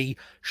committee.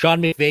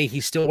 Sean McVay,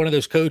 he's still one of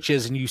those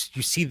coaches, and you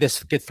see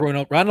this get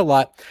thrown around a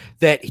lot,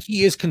 that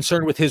he is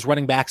concerned with his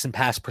running backs and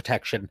pass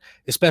protection,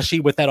 especially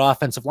with that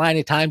offensive line.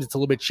 At times it's a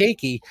little bit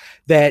shaky,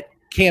 that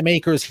Cam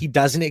Akers, he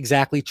doesn't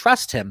exactly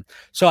trust him.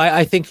 So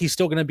I think he's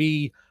still going to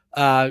be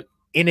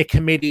in a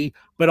committee,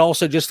 but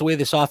also just the way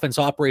this offense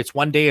operates.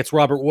 One day it's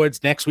Robert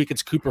Woods, next week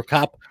it's Cooper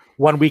Kupp,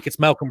 one week it's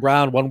Malcolm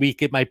Brown, one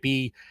week it might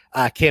be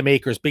Cam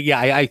Akers. But yeah,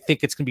 I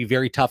think it's going to be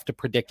very tough to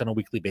predict on a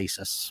weekly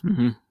basis.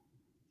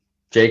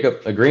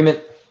 Jacob, agreement?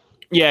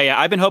 Yeah.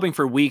 I've been hoping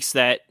for weeks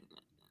that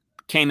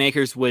Cam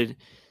Akers would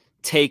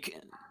take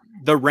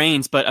the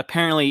reins, but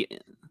apparently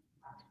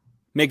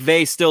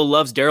McVay still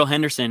loves Darrell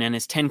Henderson and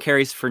his 10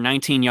 carries for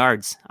 19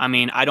 yards. I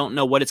mean, I don't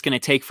know what it's going to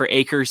take for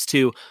Akers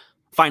to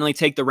finally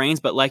take the reins,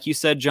 but like you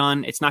said,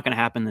 John, it's not going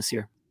to happen this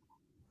year.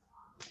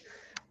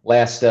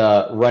 Last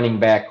running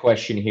back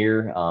question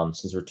here,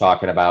 since we're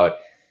talking about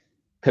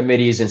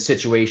committees and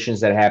situations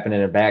that happen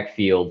in a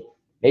backfield.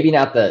 Maybe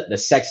not the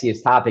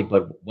sexiest topic,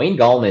 but Wayne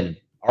Gallman,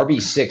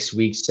 RB6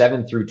 weeks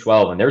 7 through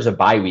 12, and there's a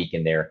bye week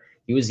in there.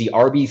 He was the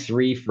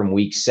RB3 from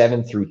week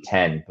 7 through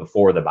 10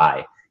 before the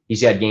bye.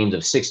 He's had games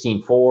of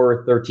 16.4,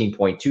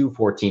 13.2,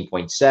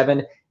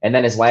 14.7, and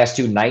then his last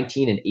two,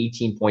 19 and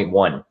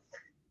 18.1.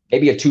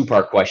 Maybe a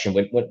two-part question.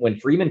 When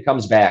Freeman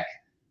comes back,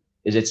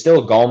 is it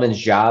still Gallman's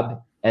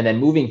job? And then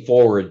moving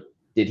forward,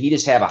 did he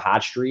just have a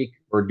hot streak,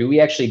 or do we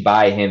actually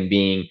buy him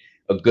being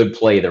a good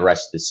play the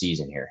rest of the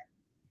season here?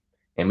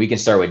 And we can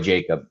start with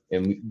Jacob,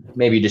 and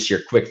maybe just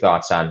your quick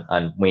thoughts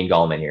on Wayne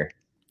Gallman here.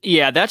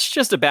 Yeah, that's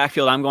just a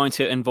backfield I'm going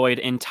to avoid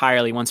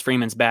entirely once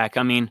Freeman's back.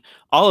 I mean,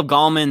 all of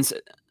Gallman's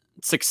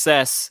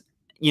success,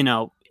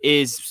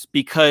 is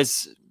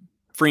because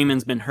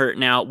Freeman's been hurt.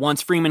 Now,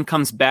 once Freeman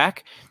comes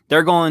back,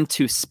 they're going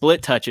to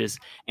split touches,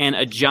 and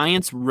a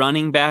Giants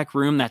running back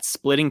room that's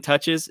splitting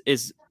touches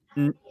is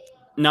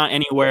not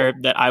anywhere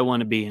that I want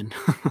to be in.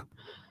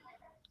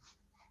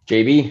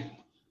 JB?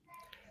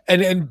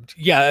 And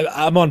yeah,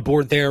 I'm on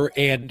board there.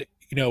 And,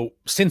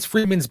 since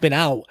Freeman's been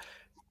out,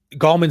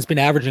 Gallman's been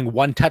averaging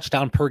 1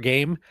 touchdown per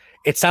game.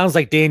 It sounds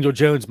like Daniel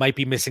Jones might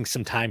be missing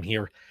some time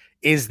here.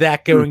 Is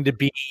that going to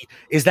be,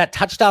 is that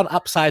touchdown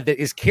upside that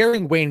is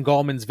carrying Wayne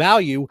Gallman's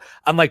value,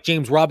 unlike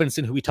James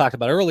Robinson, who we talked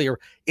about earlier,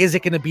 is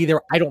it going to be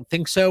there? I don't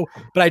think so,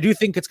 but I do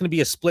think it's going to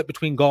be a split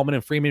between Gallman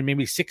and Freeman,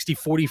 maybe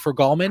 60-40 for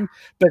Gallman,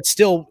 but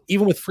still,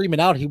 even with Freeman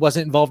out, he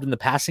wasn't involved in the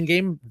passing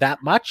game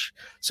that much.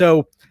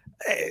 So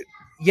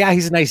yeah,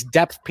 he's a nice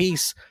depth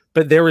piece,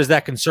 but there is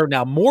that concern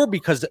now, more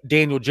because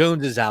Daniel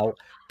Jones is out,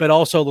 but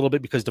also a little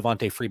bit because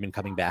Devontae Freeman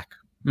coming back.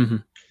 Mm-hmm.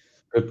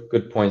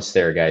 Good points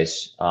there,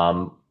 guys.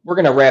 We're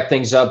going to wrap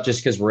things up just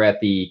because we're at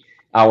the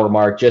hour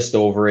mark, just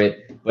over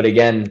it. But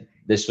again,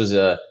 this was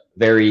a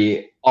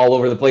very all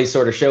over the place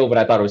sort of show, but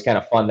I thought it was kind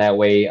of fun that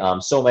way.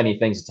 So many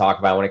things to talk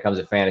about when it comes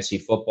to fantasy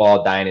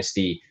football,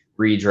 dynasty,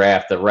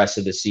 redraft, the rest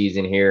of the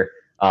season here.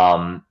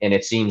 And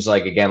it seems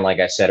like, again,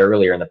 like I said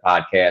earlier in the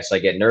podcast, I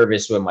get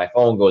nervous when my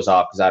phone goes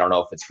off because I don't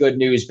know if it's good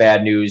news,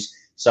 bad news,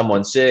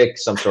 someone sick,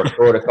 some sort of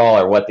protocol,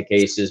 or what the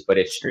case is. But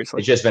it's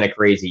just been a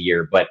crazy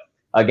year. But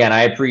again,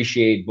 I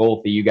appreciate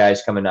both of you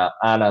guys coming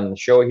on the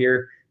show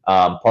here.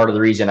 Part of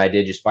the reason I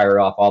did just fire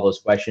off all those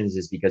questions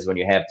is because when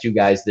you have two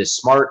guys this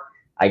smart,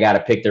 I got to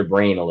pick their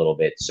brain a little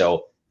bit.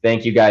 So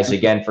thank you guys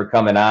again for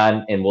coming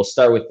on. And we'll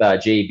start with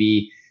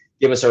JB.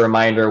 Give us a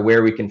reminder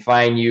where we can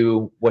find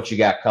you, what you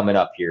got coming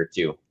up here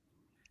too.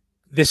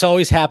 This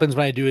always happens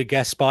when I do a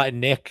guest spot.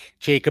 And Nick,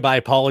 Jacob, I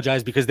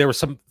apologize because there were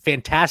some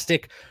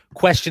fantastic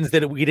questions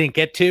that we didn't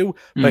get to,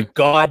 but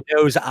God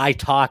knows I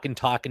talk and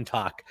talk and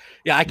talk.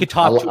 Yeah, I could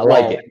talk. I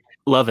like it.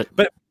 Love it.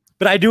 But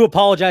I do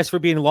apologize for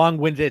being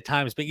long-winded at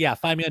times. But yeah,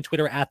 find me on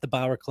Twitter at the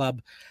Bauer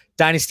Club,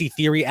 Dynasty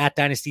Theory at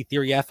Dynasty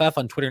Theory FF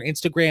on Twitter and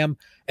Instagram,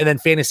 and then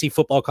Fantasy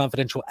Football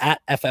Confidential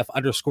at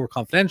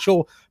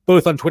FF_confidential,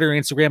 both on Twitter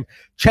and Instagram.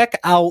 Check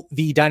out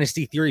the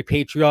Dynasty Theory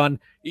Patreon.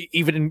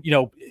 Even,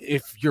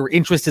 if your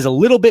interest is a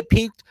little bit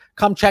piqued,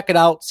 come check it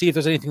out. See if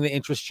there's anything that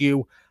interests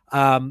you.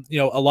 A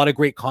lot of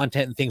great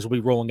content and things will be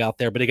rolling out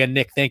there. But again,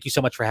 Nick, thank you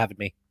so much for having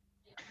me.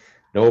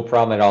 No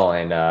problem at all.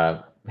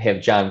 And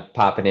have John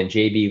popping in.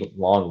 JB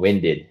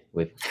long-winded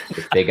with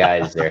big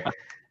eyes there.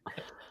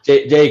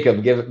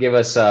 Jacob, give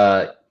us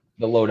the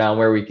lowdown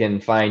where we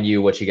can find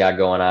you, what you got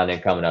going on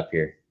and coming up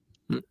here.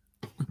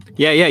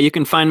 Yeah. You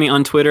can find me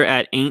on Twitter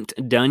at Ain't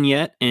Done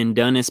Yet, and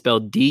Dunne is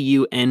spelled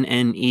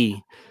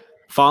Dunne.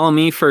 Follow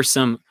me for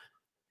some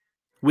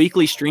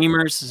weekly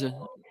streamers,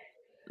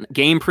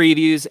 game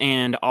previews,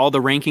 and all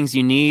the rankings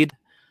you need.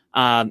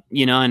 And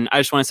I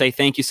just want to say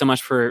thank you so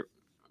much for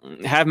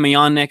having me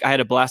on, Nick. I had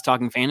a blast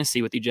talking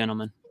fantasy with you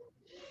gentlemen.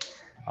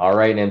 All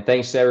right, and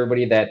thanks to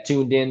everybody that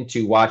tuned in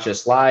to watch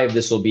us live.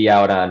 This will be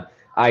out on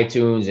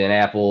iTunes and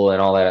Apple and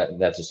all that.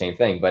 That's the same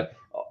thing, but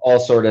all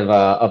sort of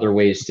other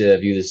ways to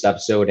view this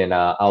episode. And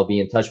I'll be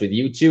in touch with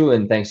you too.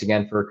 And thanks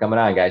again for coming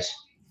on, guys.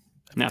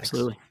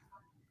 Absolutely. Thanks.